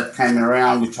clubs that came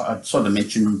around, which I sort of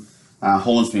mentioned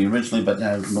Hornsby originally, but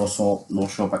North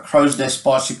Shore, but Crow's Nest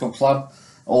Bicycle Club,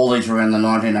 all these were around the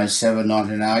 1907,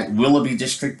 1908. Willoughby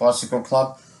District Bicycle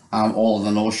Club, all of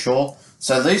the North Shore.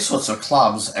 So these sorts of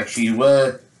clubs actually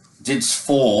did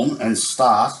form and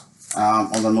start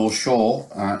on the North Shore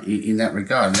in that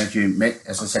regard. And as you met,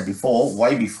 as I said before,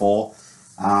 way before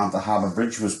the Harbour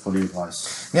Bridge was put in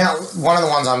place. Now, one of the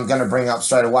ones I'm going to bring up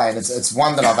straight away, and it's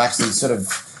one that I've actually sort of,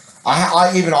 I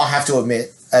have to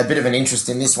admit, a bit of an interest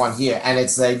in this one here, and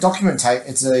it's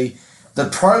the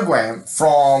program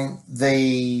from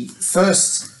the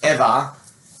first ever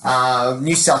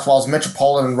New South Wales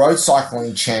Metropolitan Road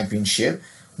Cycling Championship,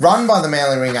 run by the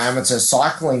Manly Ring Amateur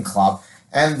Cycling Club,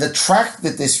 and the track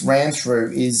that this ran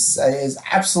through is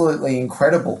absolutely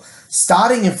incredible.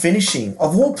 Starting and finishing,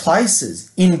 of all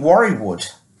places, in Warriewood.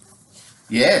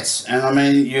 Yes, and I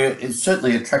mean, it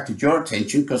certainly attracted your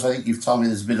attention because I think you've told me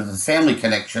there's a bit of a family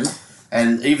connection.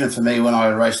 And even for me, when I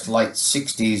raced late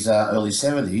 60s, early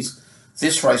 70s,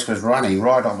 this race was running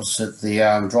right opposite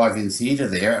the drive-in theatre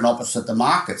there and opposite the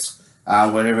markets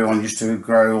where everyone used to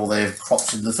grow all their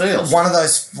crops in the fields. One of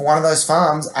those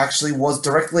farms actually was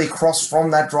directly across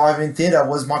from that drive-in theatre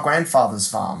was my grandfather's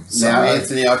farm. So, now,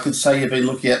 Anthony, I could say you've been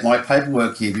looking at my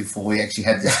paperwork here before we actually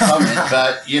had this comment,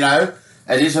 but,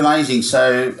 it is amazing.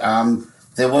 So,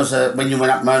 there was when you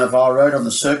went up Mona Vale Road on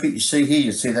the circuit, you see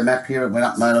the map here, it went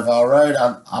up Mona Vale Road,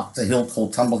 up the hill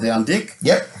called Tumbledown Dick.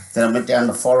 Yep. Then it went down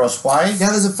to Forest Way.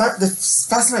 Now, there's a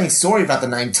fascinating story about the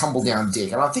name Tumbledown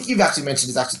Dick, and I think you've actually mentioned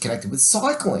it's actually connected with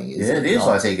cycling. Yeah, it is,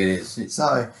 I think it is.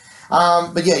 So,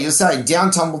 but yeah, you're saying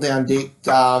down Tumbledown Dick,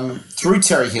 through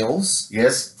Terry Hills.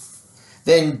 Yes.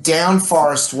 Then down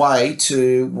Forest Way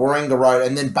to Warringah Road,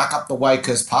 and then back up the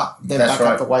Wakers Park. Up the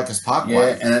Wakers Parkway.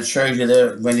 Yeah, and it shows you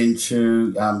there. It went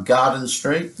into Garden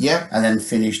Street. Yeah, and then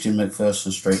finished in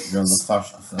McPherson Street on the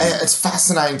first. It's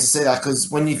fascinating to see that because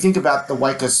when you think about the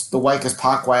Wakers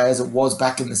Parkway as it was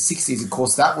back in the 60s, of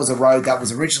course, that was a road that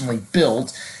was originally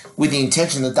built with the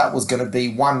intention that was going to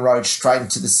be one road straight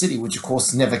into the city, which of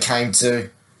course never came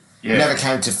to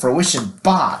fruition,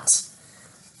 but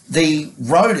the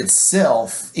road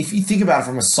itself, if you think about it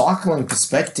from a cycling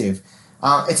perspective,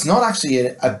 it's not actually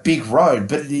a big road,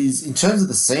 but it is, in terms of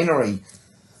the scenery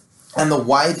and the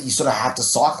way that you sort of have to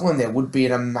cycle in there, would be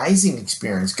an amazing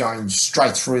experience going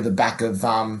straight through the back of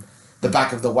the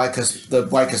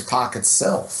Wakers Park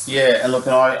itself. Yeah, and look,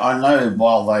 I know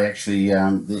while they actually,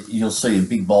 you'll see in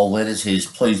big bold letters here,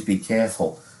 please be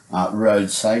careful,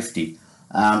 road safety.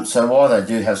 So while they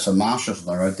do have some marshals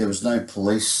on the road, there was no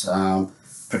police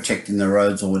protecting the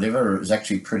roads or whatever. It was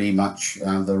actually pretty much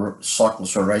the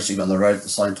cyclists were racing on the road at the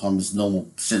same time as normal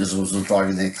citizens were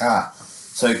driving their car.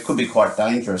 So it could be quite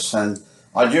dangerous. And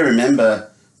I do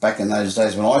remember back in those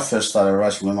days when I first started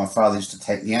racing, when my father used to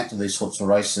take me out to these sorts of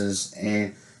races,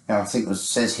 and I think it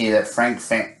says here that Frank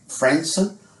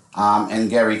Franson and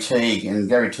Gary Teague, and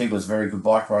Gary Teague was a very good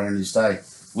bike rider in his day,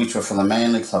 which were from the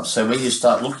Manly Club. So when you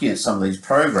start looking at some of these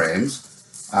programs,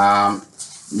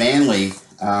 Manly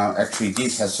actually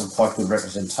did have some quite good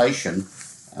representation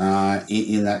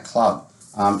in that club.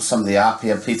 Some of the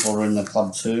RPA people were in the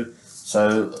club too.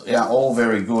 So, all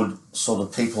very good sort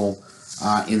of people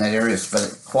in that area. But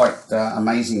it's quite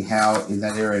amazing how in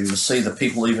that area you see the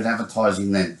people even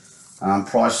advertising then.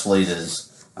 Price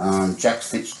Leaders, Jack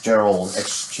Fitzgerald,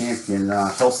 ex-champion,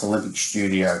 Health Olympic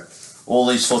Studio, all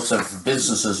these sorts of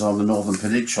businesses on the Northern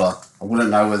Peninsula. I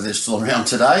wouldn't know whether they're still around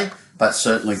today, but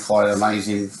certainly quite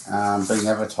amazing being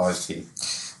advertised here.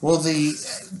 Well,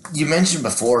 you mentioned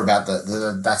before about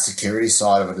that security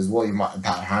side of it as well. You might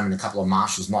about having a couple of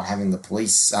marshals not having the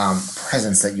police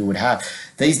presence that you would have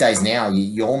these days. Now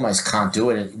you almost can't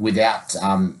do it without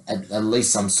at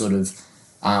least some sort of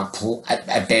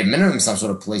at bare minimum some sort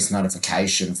of police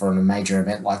notification for a major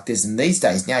event like this. And these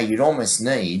days now you'd almost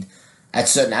need at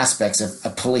certain aspects a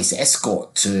police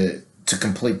escort to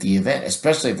complete the event,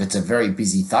 especially if it's a very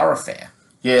busy thoroughfare.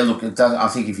 Yeah, look, it does, I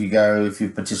think if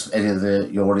any of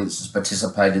your audience has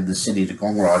participated in the City to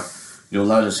Gong Ride, you'll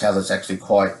notice how that's actually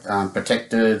quite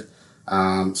protected,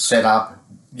 set up.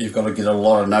 You've got to get a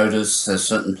lot of notice. There's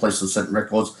certain police and certain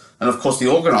records. And, of course,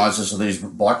 the organisers of these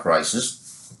bike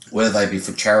races, whether they be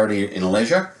for charity in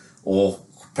leisure or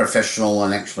professional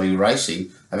and actually racing,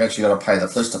 have actually got to pay the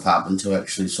police department to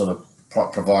actually sort of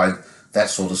provide that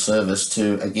sort of service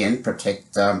to, again,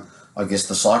 protect the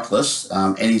cyclists,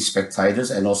 any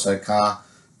spectators, and also car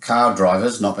car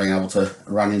drivers not being able to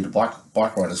run into bike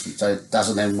riders, which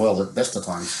doesn't end well at best of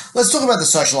times. Let's talk about the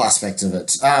social aspect of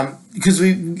it, because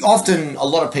a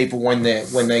lot of people when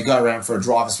they go around for a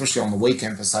drive, especially on the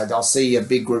weekend per se, they'll see a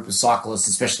big group of cyclists,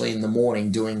 especially in the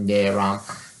morning, doing their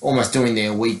almost doing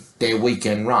their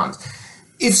weekend runs.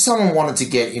 If someone wanted to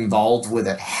get involved with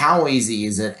it, how easy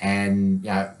is it, and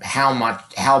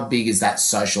how big is that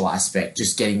social aspect?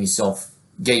 Just getting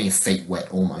your feet wet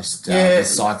almost with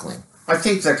cycling. I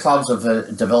think the clubs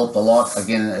have developed a lot.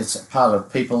 Again, it's part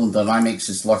of people and dynamics.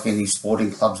 It's like any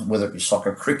sporting clubs, whether it be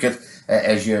soccer, cricket,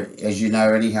 as you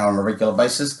know anyhow on a regular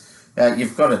basis.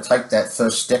 You've got to take that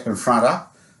first step in front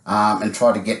up and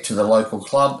try to get to the local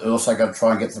club. You also got to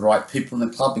try and get the right people in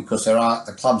the club, because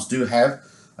the clubs do have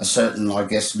a certain, I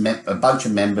guess, a bunch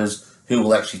of members who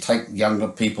will actually take younger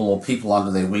people or people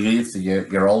under their wing if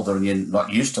you're older and you're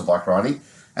not used to bike riding,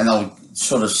 and they'll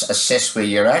sort of assess where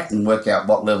you're at and work out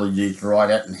what level you need to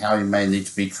ride at and how you may need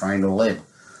to be trained or led.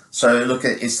 So look,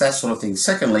 it's that sort of thing.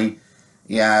 Secondly,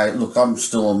 I'm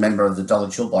still a member of the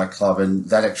Dulwich Hill Bike Club, and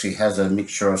that actually has a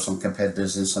mixture of some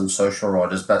competitors and some social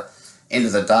riders. But end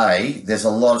of the day, there's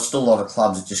still a lot of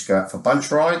clubs that just go out for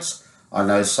bunch rides. I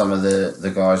know some of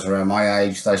the guys around my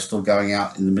age, they're still going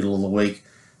out in the middle of the week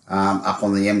up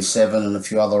on the M7 and a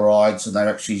few other rides, and they're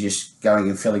actually just going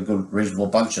in fairly good, reasonable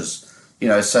bunches.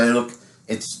 So look,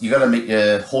 you got to meet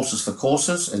your horses for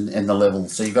courses and the level.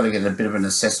 So you've got to get a bit of an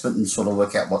assessment and sort of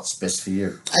work out what's best for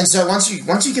you. And so once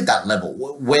you get that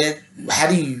level, how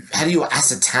do you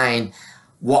ascertain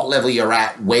what level you're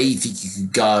at, where you think you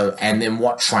could go, and then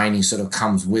what training sort of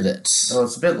comes with it? Well,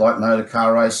 it's a bit like motor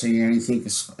car racing or anything,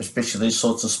 especially these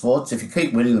sorts of sports. If you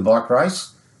keep winning the bike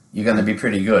race, you're going to be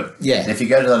pretty good. Yeah. And if you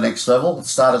go to the next level,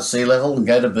 start at C level and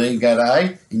go to B and go to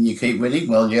A, and you keep winning,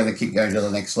 well, you're going to keep going to the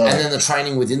next level. And then the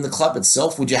training within the club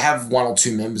itself, would you have one or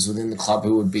two members within the club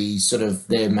who would be sort of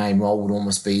their main role would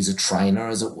almost be as a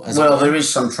trainer? There is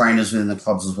some trainers within the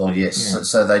clubs as well, yes. Yeah.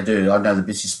 So they do. I know the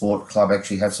Busy Sport Club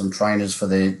actually have some trainers for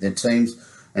their teams,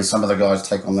 and some of the guys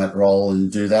take on that role and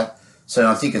do that. So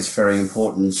I think it's very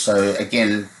important. So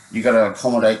again, you've got to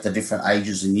accommodate the different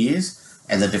ages and years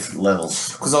and the different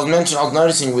levels. Because I was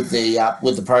noticing with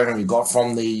the program you got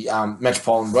from the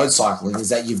Metropolitan Road Cycling is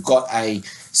that you've got a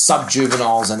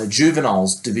sub-juveniles and a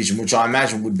juveniles division, which I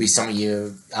imagine would be some of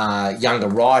your younger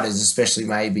riders, especially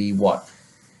maybe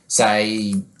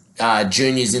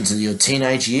juniors into your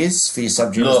teenage years for your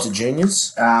sub-juniors to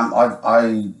juniors?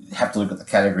 I have to look at the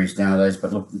categories nowadays,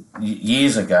 but look,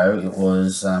 years ago it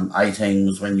was 18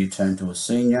 was when you turned to a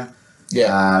senior.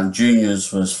 Yeah.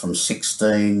 Juniors was from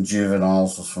 16,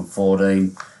 juveniles was from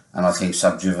 14, and I think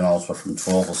sub-juveniles were from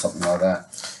 12 or something like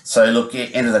that. So look, at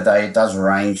the end of the day, it does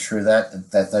range through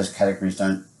that those categories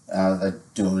don't, they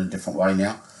do it in a different way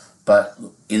now. But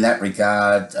in that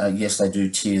regard, yes, they do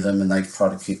tier them and they try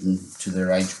to keep them to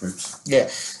their age groups. Yeah.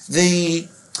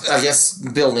 I guess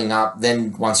building up,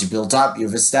 then once you built up,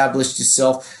 you've established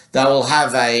yourself, they will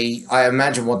have I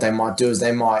imagine what they might do is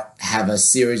they might have a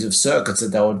series of circuits that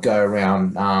they would go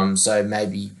around. So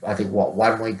maybe, I think,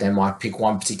 1 week they might pick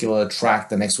one particular track,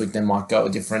 the next week they might go a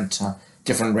different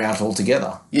route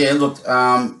altogether. Yeah, look,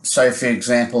 so for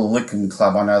example, the Wickham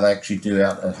Club, I know they actually do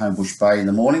out at Homebush Bay in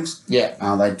the mornings. Yeah.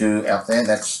 They do out there,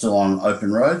 that's still on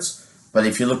open roads. But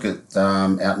if you look at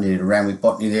out near Randwick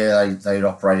Botany there, they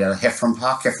operate out of Heffron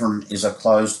Park. Heffron is a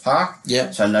closed park,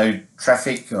 yeah. So no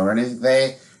traffic or anything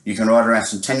there. You can ride around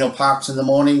Centennial Parks in the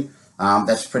morning.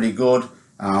 That's pretty good.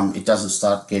 It doesn't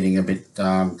start getting a bit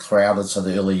crowded, so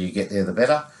the earlier you get there, the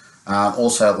better.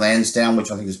 Also at Lansdowne,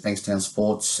 which I think is Bankstown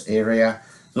Sports area.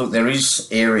 Look, there is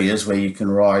areas where you can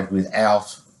ride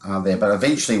without there, but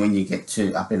eventually when you get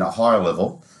to up in a higher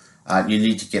level, you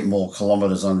need to get more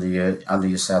kilometres under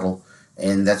your saddle.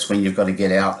 And that's when you've got to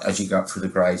get out as you go up through the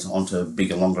grades onto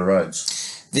bigger, longer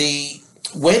roads.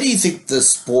 Where do you think the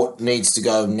sport needs to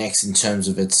go next in terms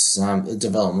of its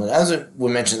development? As we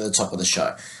mentioned at the top of the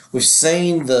show, we've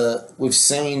seen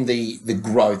the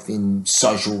growth in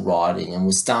social riding, and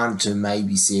we're starting to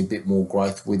maybe see a bit more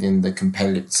growth within the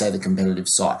competitive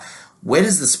side. Where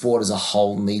does the sport as a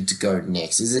whole need to go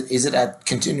next? Is it at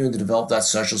continuing to develop that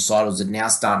social side, or is it now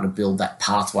starting to build that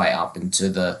pathway up into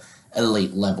the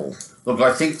elite level? Look,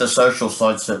 I think the social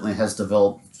side certainly has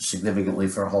developed significantly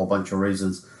for a whole bunch of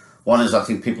reasons. One is I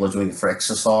think people are doing it for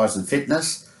exercise and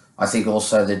fitness. I think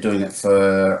also they're doing it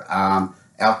for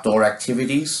outdoor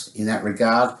activities in that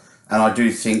regard. And I do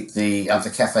think the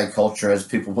cafe culture, as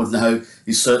people would know,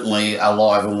 is certainly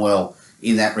alive and well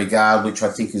in that regard, which I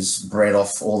think is bred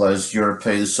off all those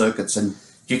European circuits. And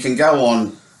you can go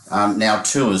on now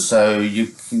tours. So you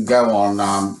can go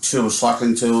on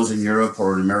cycling tours in Europe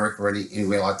or in America or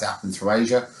anywhere like that, up and through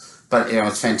Asia. But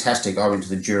it's fantastic. I went to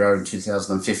the Giro in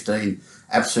 2015.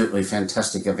 Absolutely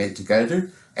fantastic event to go to.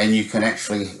 And you can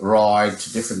actually ride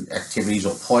to different activities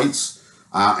or points.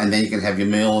 And then you can have your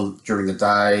meal during the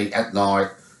day, at night.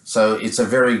 So it's a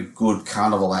very good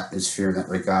carnival atmosphere in that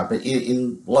regard. But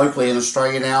locally in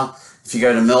Australia now, if you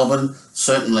go to Melbourne,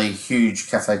 certainly huge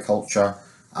cafe culture.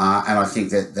 And I think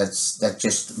that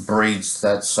just breeds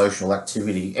that social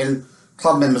activity. And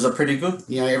club members are pretty good.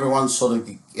 Everyone sort of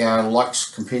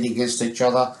likes competing against each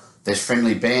other. There's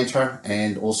friendly banter,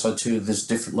 and also too there's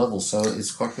different levels, so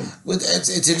it's quite good. Well, it's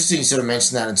interesting you sort of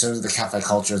mention that in terms of the cafe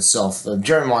culture itself.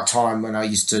 During my time when I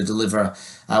used to deliver,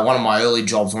 one of my early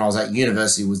jobs when I was at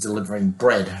university was delivering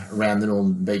bread around the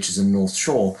Northern Beaches and North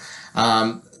Shore.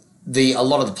 A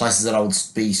lot of the places that I would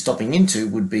be stopping into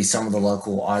would be some of the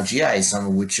local IGAs, some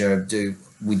of which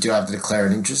we do have to declare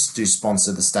an interest, do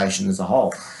sponsor the station as a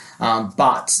whole.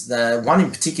 But the one in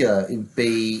particular would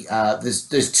be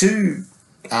there's two.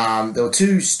 There were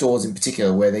two stores in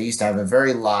particular where they used to have a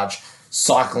very large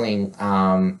cycling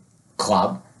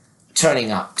club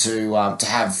turning up to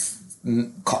have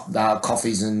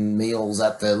coffees and meals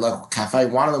at the local cafe.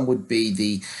 One of them would be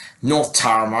the North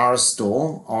Turramurra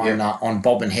store on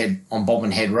Bobbin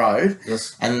Head Road.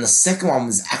 Yes. And the second one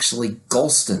was actually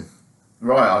Galston.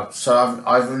 Right. So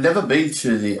I've never been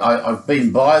to I've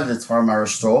been by the Turramurra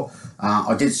store.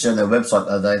 I did see on their website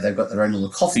the other day they've got their own little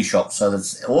coffee shop, so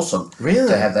that's awesome. Really?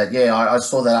 To have that. Yeah, I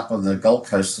saw that up on the Gold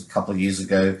Coast a couple of years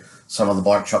ago. Some of the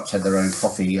bike shops had their own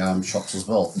coffee shops as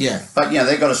well. Yeah. But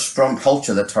they've got a strong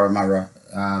culture, the Turramurra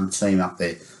team up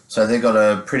there. So they've got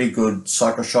a pretty good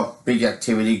cycle shop, big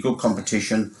activity, good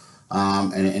competition,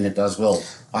 and it does well.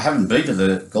 I haven't been to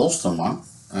the Galston one.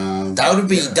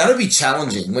 That would be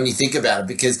challenging when you think about it,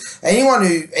 because anyone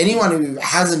who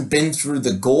hasn't been through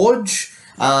the gorge,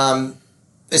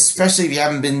 especially if you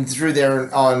haven't been through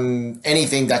there on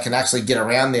anything that can actually get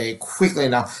around there quickly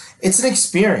enough, it's an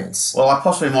experience. Well, I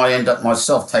possibly might end up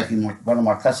myself taking one of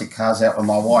my classic cars out with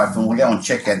my wife, and we'll go and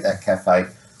check out that cafe.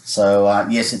 So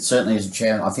yes, it certainly is a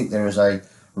chance. I think there is a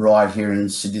ride here in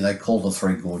Sydney they call the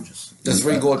Three Gorges. The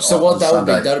Three Gorges. So what that would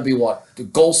be? That would be what?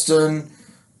 Galston,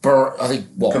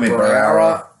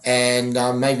 Berowra, and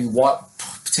maybe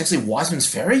potentially Wiseman's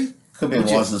Ferry. Could be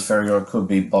Wiseman's Ferry, or it could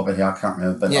be Bobbin Head. I can't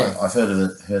remember, but yeah. I've heard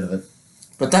of it.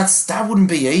 But that wouldn't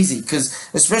be easy, because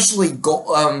especially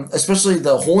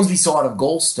the Hornsby side of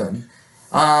Galston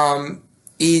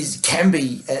can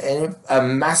be a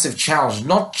massive challenge,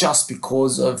 not just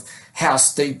because of how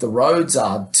steep the roads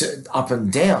are up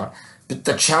and down, but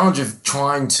the challenge of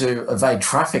trying to evade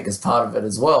traffic is part of it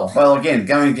as well. Well, again,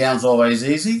 going down's always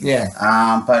easy. Yeah.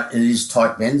 But it is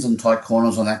tight bends and tight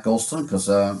corners on that Galston, because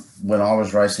when I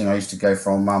was racing, I used to go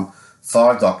from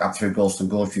Five Dock up through Galston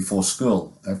Gorge before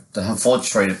school at Ford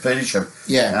Street at Petersham.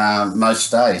 Yeah.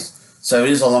 Most days. So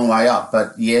it is a long way up,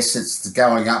 but yes, it's the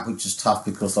going up, which is tough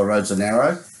because the roads are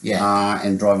narrow. Yeah.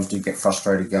 And drivers do get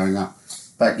frustrated going up.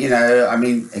 But,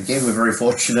 again, we're very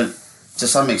fortunate. To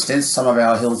some extent, some of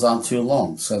our hills aren't too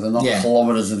long, so they're not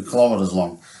kilometres and kilometres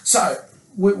long. So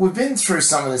we've been through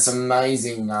some of this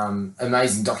amazing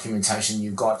documentation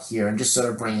you've got here, and just sort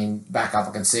of bringing back up,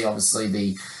 I can see obviously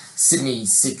the Sydney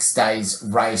 6 Days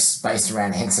race based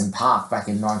around Henson Park back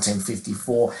in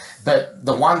 1954. But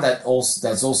the one that's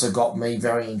also got me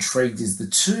very intrigued is the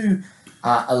two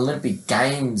Olympic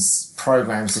Games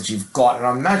programs that you've got, and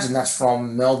I imagine that's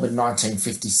from Melbourne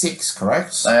 1956,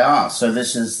 correct? They are. So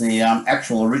this is the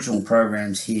actual original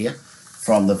programs here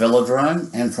from the Velodrome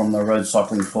and from the road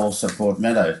cycling course at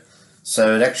Broadmeadow.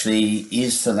 So it actually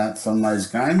is from those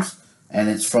games, and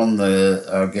it's from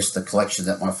the collection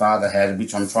that my father had,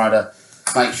 which I'm trying to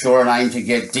make sure and aim to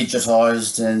get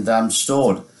digitised and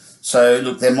stored. So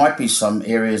look, there might be some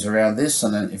areas around this,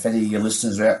 and if any of your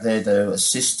listeners are out there to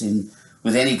assist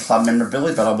with any club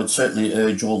memorabilia, but I would certainly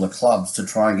urge all the clubs to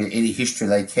try and get any history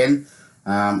they can.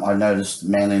 I noticed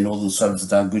Manly and Northern Suburbs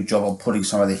have done a good job of putting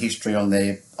some of the history on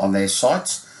their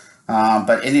sites.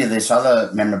 But any of this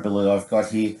other memorabilia I've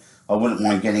got here, I wouldn't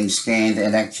mind getting scanned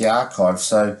and actually archived.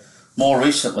 So more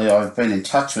recently, I've been in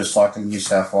touch with Cycling New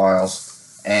South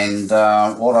Wales, and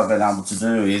what I've been able to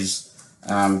do is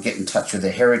get in touch with the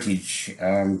Heritage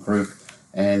group,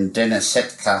 and Dennis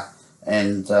Setka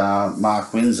and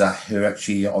Mark Windsor, who are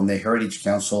actually on their Heritage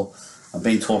Council. I've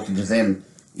been talking to them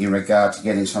in regard to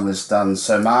getting some of this done.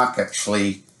 So Mark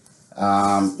actually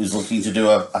is looking to do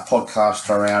a podcast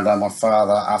around my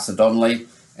father, Arthur Donnelly,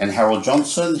 and Harold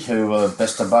Johnson, who were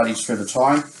best of buddies through the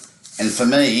time. And for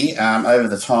me, over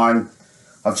the time,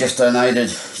 I've just donated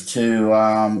to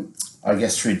I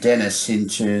guess, through Dennis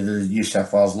into the New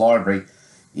South Wales Library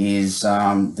is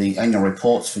the annual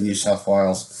reports for New South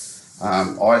Wales.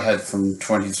 I had from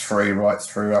 23 right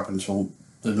through up until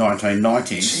the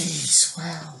 1990s. Jeez,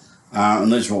 wow.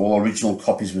 And these were all original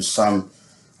copies with some,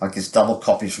 I guess, double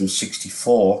copies from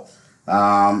 64.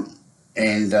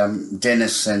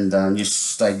 Dennis and New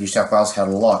South Wales had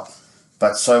a lot.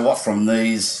 But so what from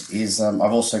these is I've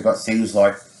also got things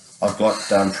like I've got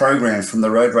programs from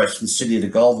the road race from Sydney to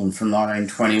Goulburn from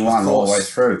 1921 all the way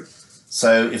through.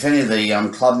 So if any of the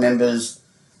club members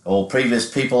or previous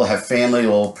people have family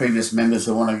or previous members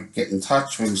who want to get in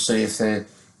touch, we can see if they're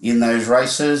in those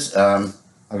races. I've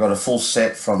got a full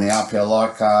set from the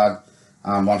RPLI card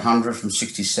 100 from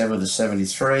 67 to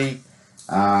 73.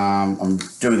 I'm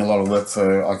doing a lot of work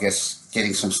for, I guess,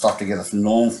 getting some stuff together for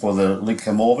Norm for the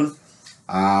Lidcombe Auburn.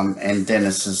 And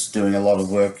Dennis is doing a lot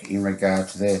of work in regard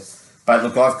to there. But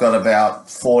look, I've got about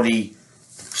 40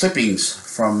 clippings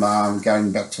from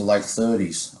going back to late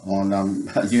 30s on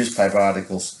newspaper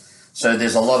articles. So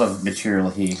there's a lot of material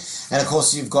here. And of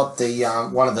course, you've got the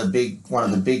one of the big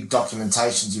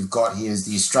documentations you've got here is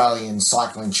the Australian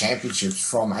Cycling Championships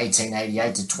from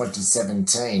 1888 to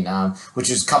 2017, which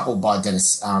was coupled by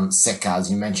Dennis Secker, as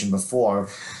you mentioned before.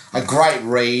 A great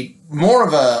read, more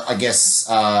of a, I guess,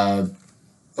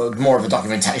 more of a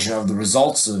documentation of the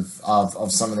results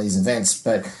of some of these events,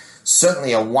 but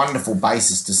certainly a wonderful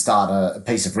basis to start a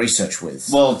piece of research with.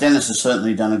 Well, Dennis has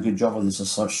certainly done a good job on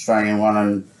this Australian one,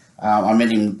 and I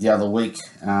met him the other week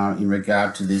in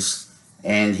regard to this,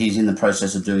 and he's in the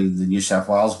process of doing the New South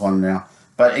Wales one now.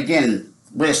 But again,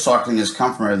 where cycling has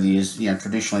come from over the years,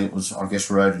 traditionally it was, I guess,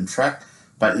 road and track,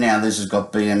 but now this has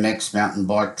got BMX, mountain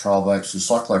bike, trail bikes, and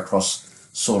cyclocross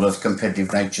sort of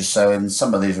competitive nature. So, and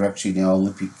some of these are actually now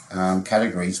Olympic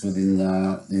categories within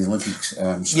the Olympics.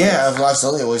 Yeah,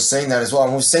 absolutely. We've seen that as well.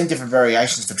 And we've seen different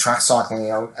variations for track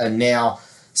cycling and now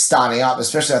starting up,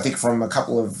 especially I think from a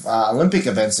couple of Olympic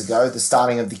events ago, the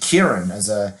starting of the Keirin as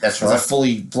a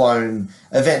fully blown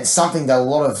event, something that a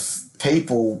lot of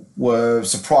people were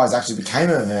surprised actually became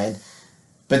an event.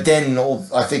 But then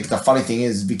I think the funny thing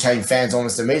is became fans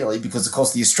almost immediately because, of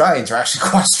course, the Australians are actually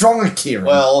quite strong at Keirin.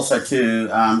 Well, also, too,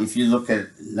 if you look at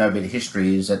no bit of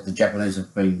history, is that the Japanese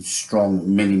have been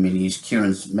strong many, many years.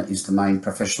 Keirin is the main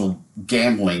professional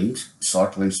gambling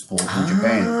cycling sport in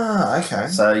Japan. Ah, okay.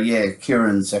 So, yeah,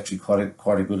 Keirin's actually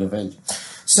quite a good event.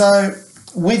 So,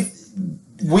 with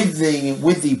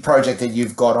the project that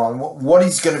you've got on, what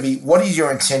is your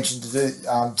intention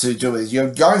to do with it?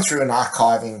 You're going through and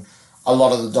archiving a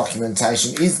lot of the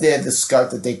documentation. Is there the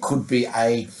scope that there could be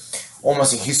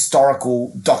almost a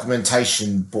historical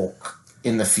documentation book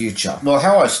in the future? Well,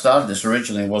 how I started this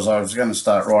originally was I was going to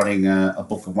start writing a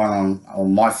book of one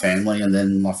on my family and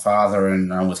then my father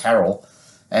and with Harold.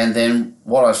 And then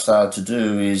what I started to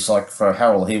do is, like for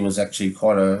Harold, he was actually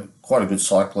quite a good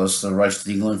cyclist. Raced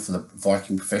in England for the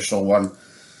Viking Professional one.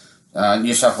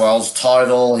 New South Wales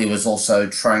title. He was also a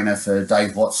trainer for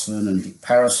Dave Watson and Dick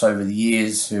Paris over the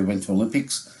years, who went to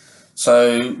Olympics.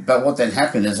 So, but what then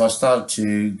happened is I started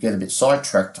to get a bit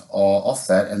sidetracked off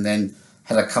that, and then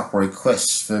had a couple of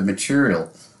requests for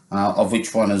material, of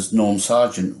which one is Norm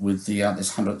Sargent with the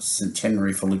this 100th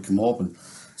centenary for Lidcombe Auburn.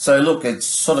 So look, it's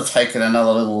sort of taken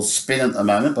another little spin at the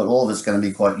moment, but all of it's going to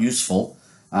be quite useful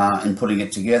in putting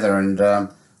it together, and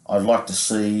I'd like to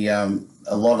see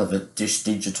a lot of it just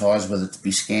digitised, whether it to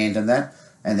be scanned and that,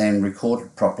 and then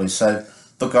recorded properly. So,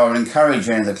 look, I would encourage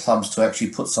any of the clubs to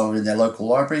actually put some in their local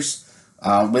libraries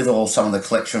with all some of the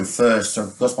collection first.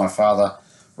 Of course, my father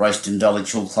raced in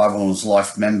Dulwich Hill Club and was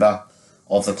life member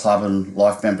of the club and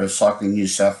life member of Cycling New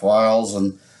South Wales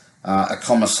and a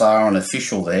commissar and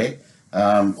official there.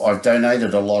 I've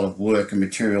donated a lot of work and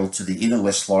material to the Inner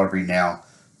West Library now,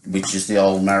 which is the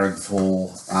old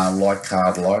Marrickville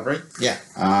Leichhardt Library. Yeah.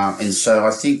 And so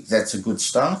I think that's a good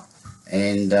start.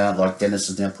 And like Dennis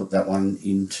has now put that one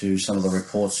into some of the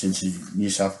reports into New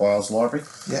South Wales Library.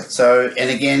 Yeah. So, and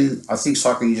again, I think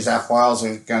Cycling New South Wales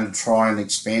are going to try and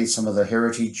expand some of the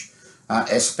heritage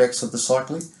aspects of the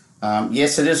cycling.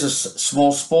 Yes, it is a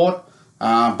small sport,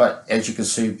 but as you can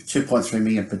see, 2.3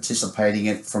 million participating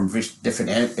in it from different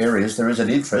areas. There is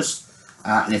an interest.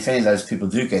 And if any of those people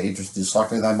do get interested in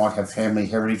cycling, they might have family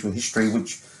heritage or history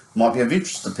which might be of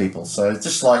interest to people. So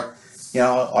just like,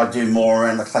 I do more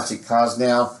around the classic cars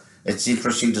now. It's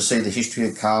interesting to see the history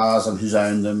of cars and who's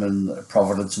owned them and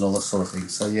provenance and all that sort of thing.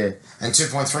 So, yeah. And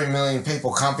 2.3 million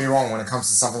people can't be wrong when it comes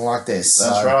to something like this.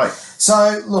 That's right.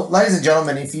 So, look, ladies and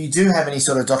gentlemen, if you do have any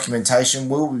sort of documentation,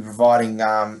 we'll be providing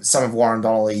some of Warren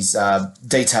Donnelly's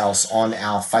details on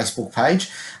our Facebook page.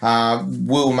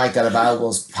 We'll make that available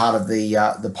as part of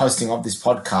the posting of this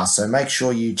podcast. So make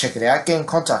sure you check it out. Get in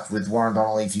contact with Warren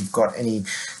Donnelly if you've got any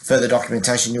further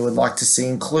documentation you would like to see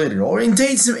included, or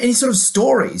indeed any sort of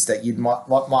stories that you might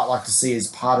like to see as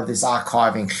part of this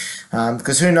archiving.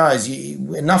 Because who knows,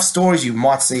 enough stories, you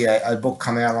might see a book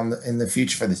come out in the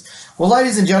future for this. Well,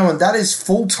 ladies and gentlemen, that is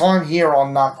full time here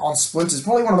on Splinters.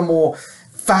 Probably one of the more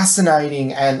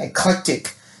fascinating and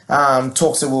eclectic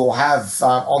talks that we'll have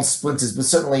on Splinters, but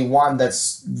certainly one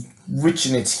that's rich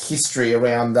in its history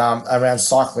around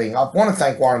cycling. I want to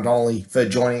thank Warren Donnelly for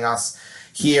joining us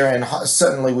here, and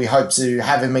certainly we hope to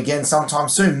have him again sometime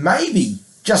soon. Maybe,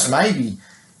 just maybe,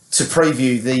 to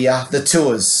preview the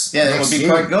tours. Yeah, that would be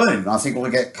quite good. I think we'll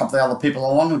get a couple of other people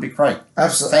along. It would be great.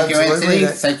 Absolutely. Thank you, Anthony.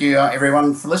 Thank you,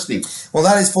 everyone, for listening. Well,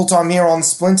 that is full time here on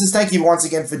Splinters. Thank you once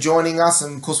again for joining us.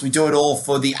 And of course, we do it all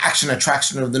for the action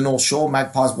attraction of the North Shore,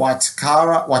 Magpies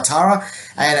Waitara,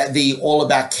 and the All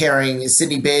About Caring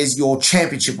Sydney Bears, your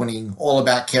championship winning All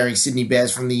About Caring Sydney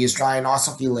Bears from the Australian Ice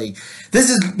Hockey League. This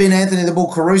has been Anthony the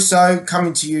Bull Caruso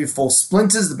coming to you for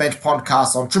Splinters, the Bench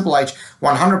podcast on Triple H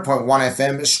 100.1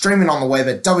 FM, streaming on the web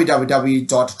at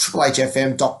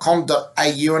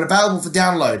www.triplehfm.com.au and available for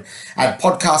download at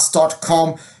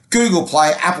podcast.com, Google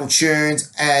Play, Apple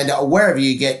Tunes, and wherever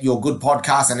you get your good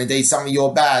podcasts, and indeed some of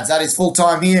your bads. That is full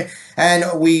time here, and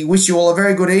we wish you all a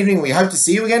very good evening. We hope to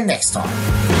see you again next time.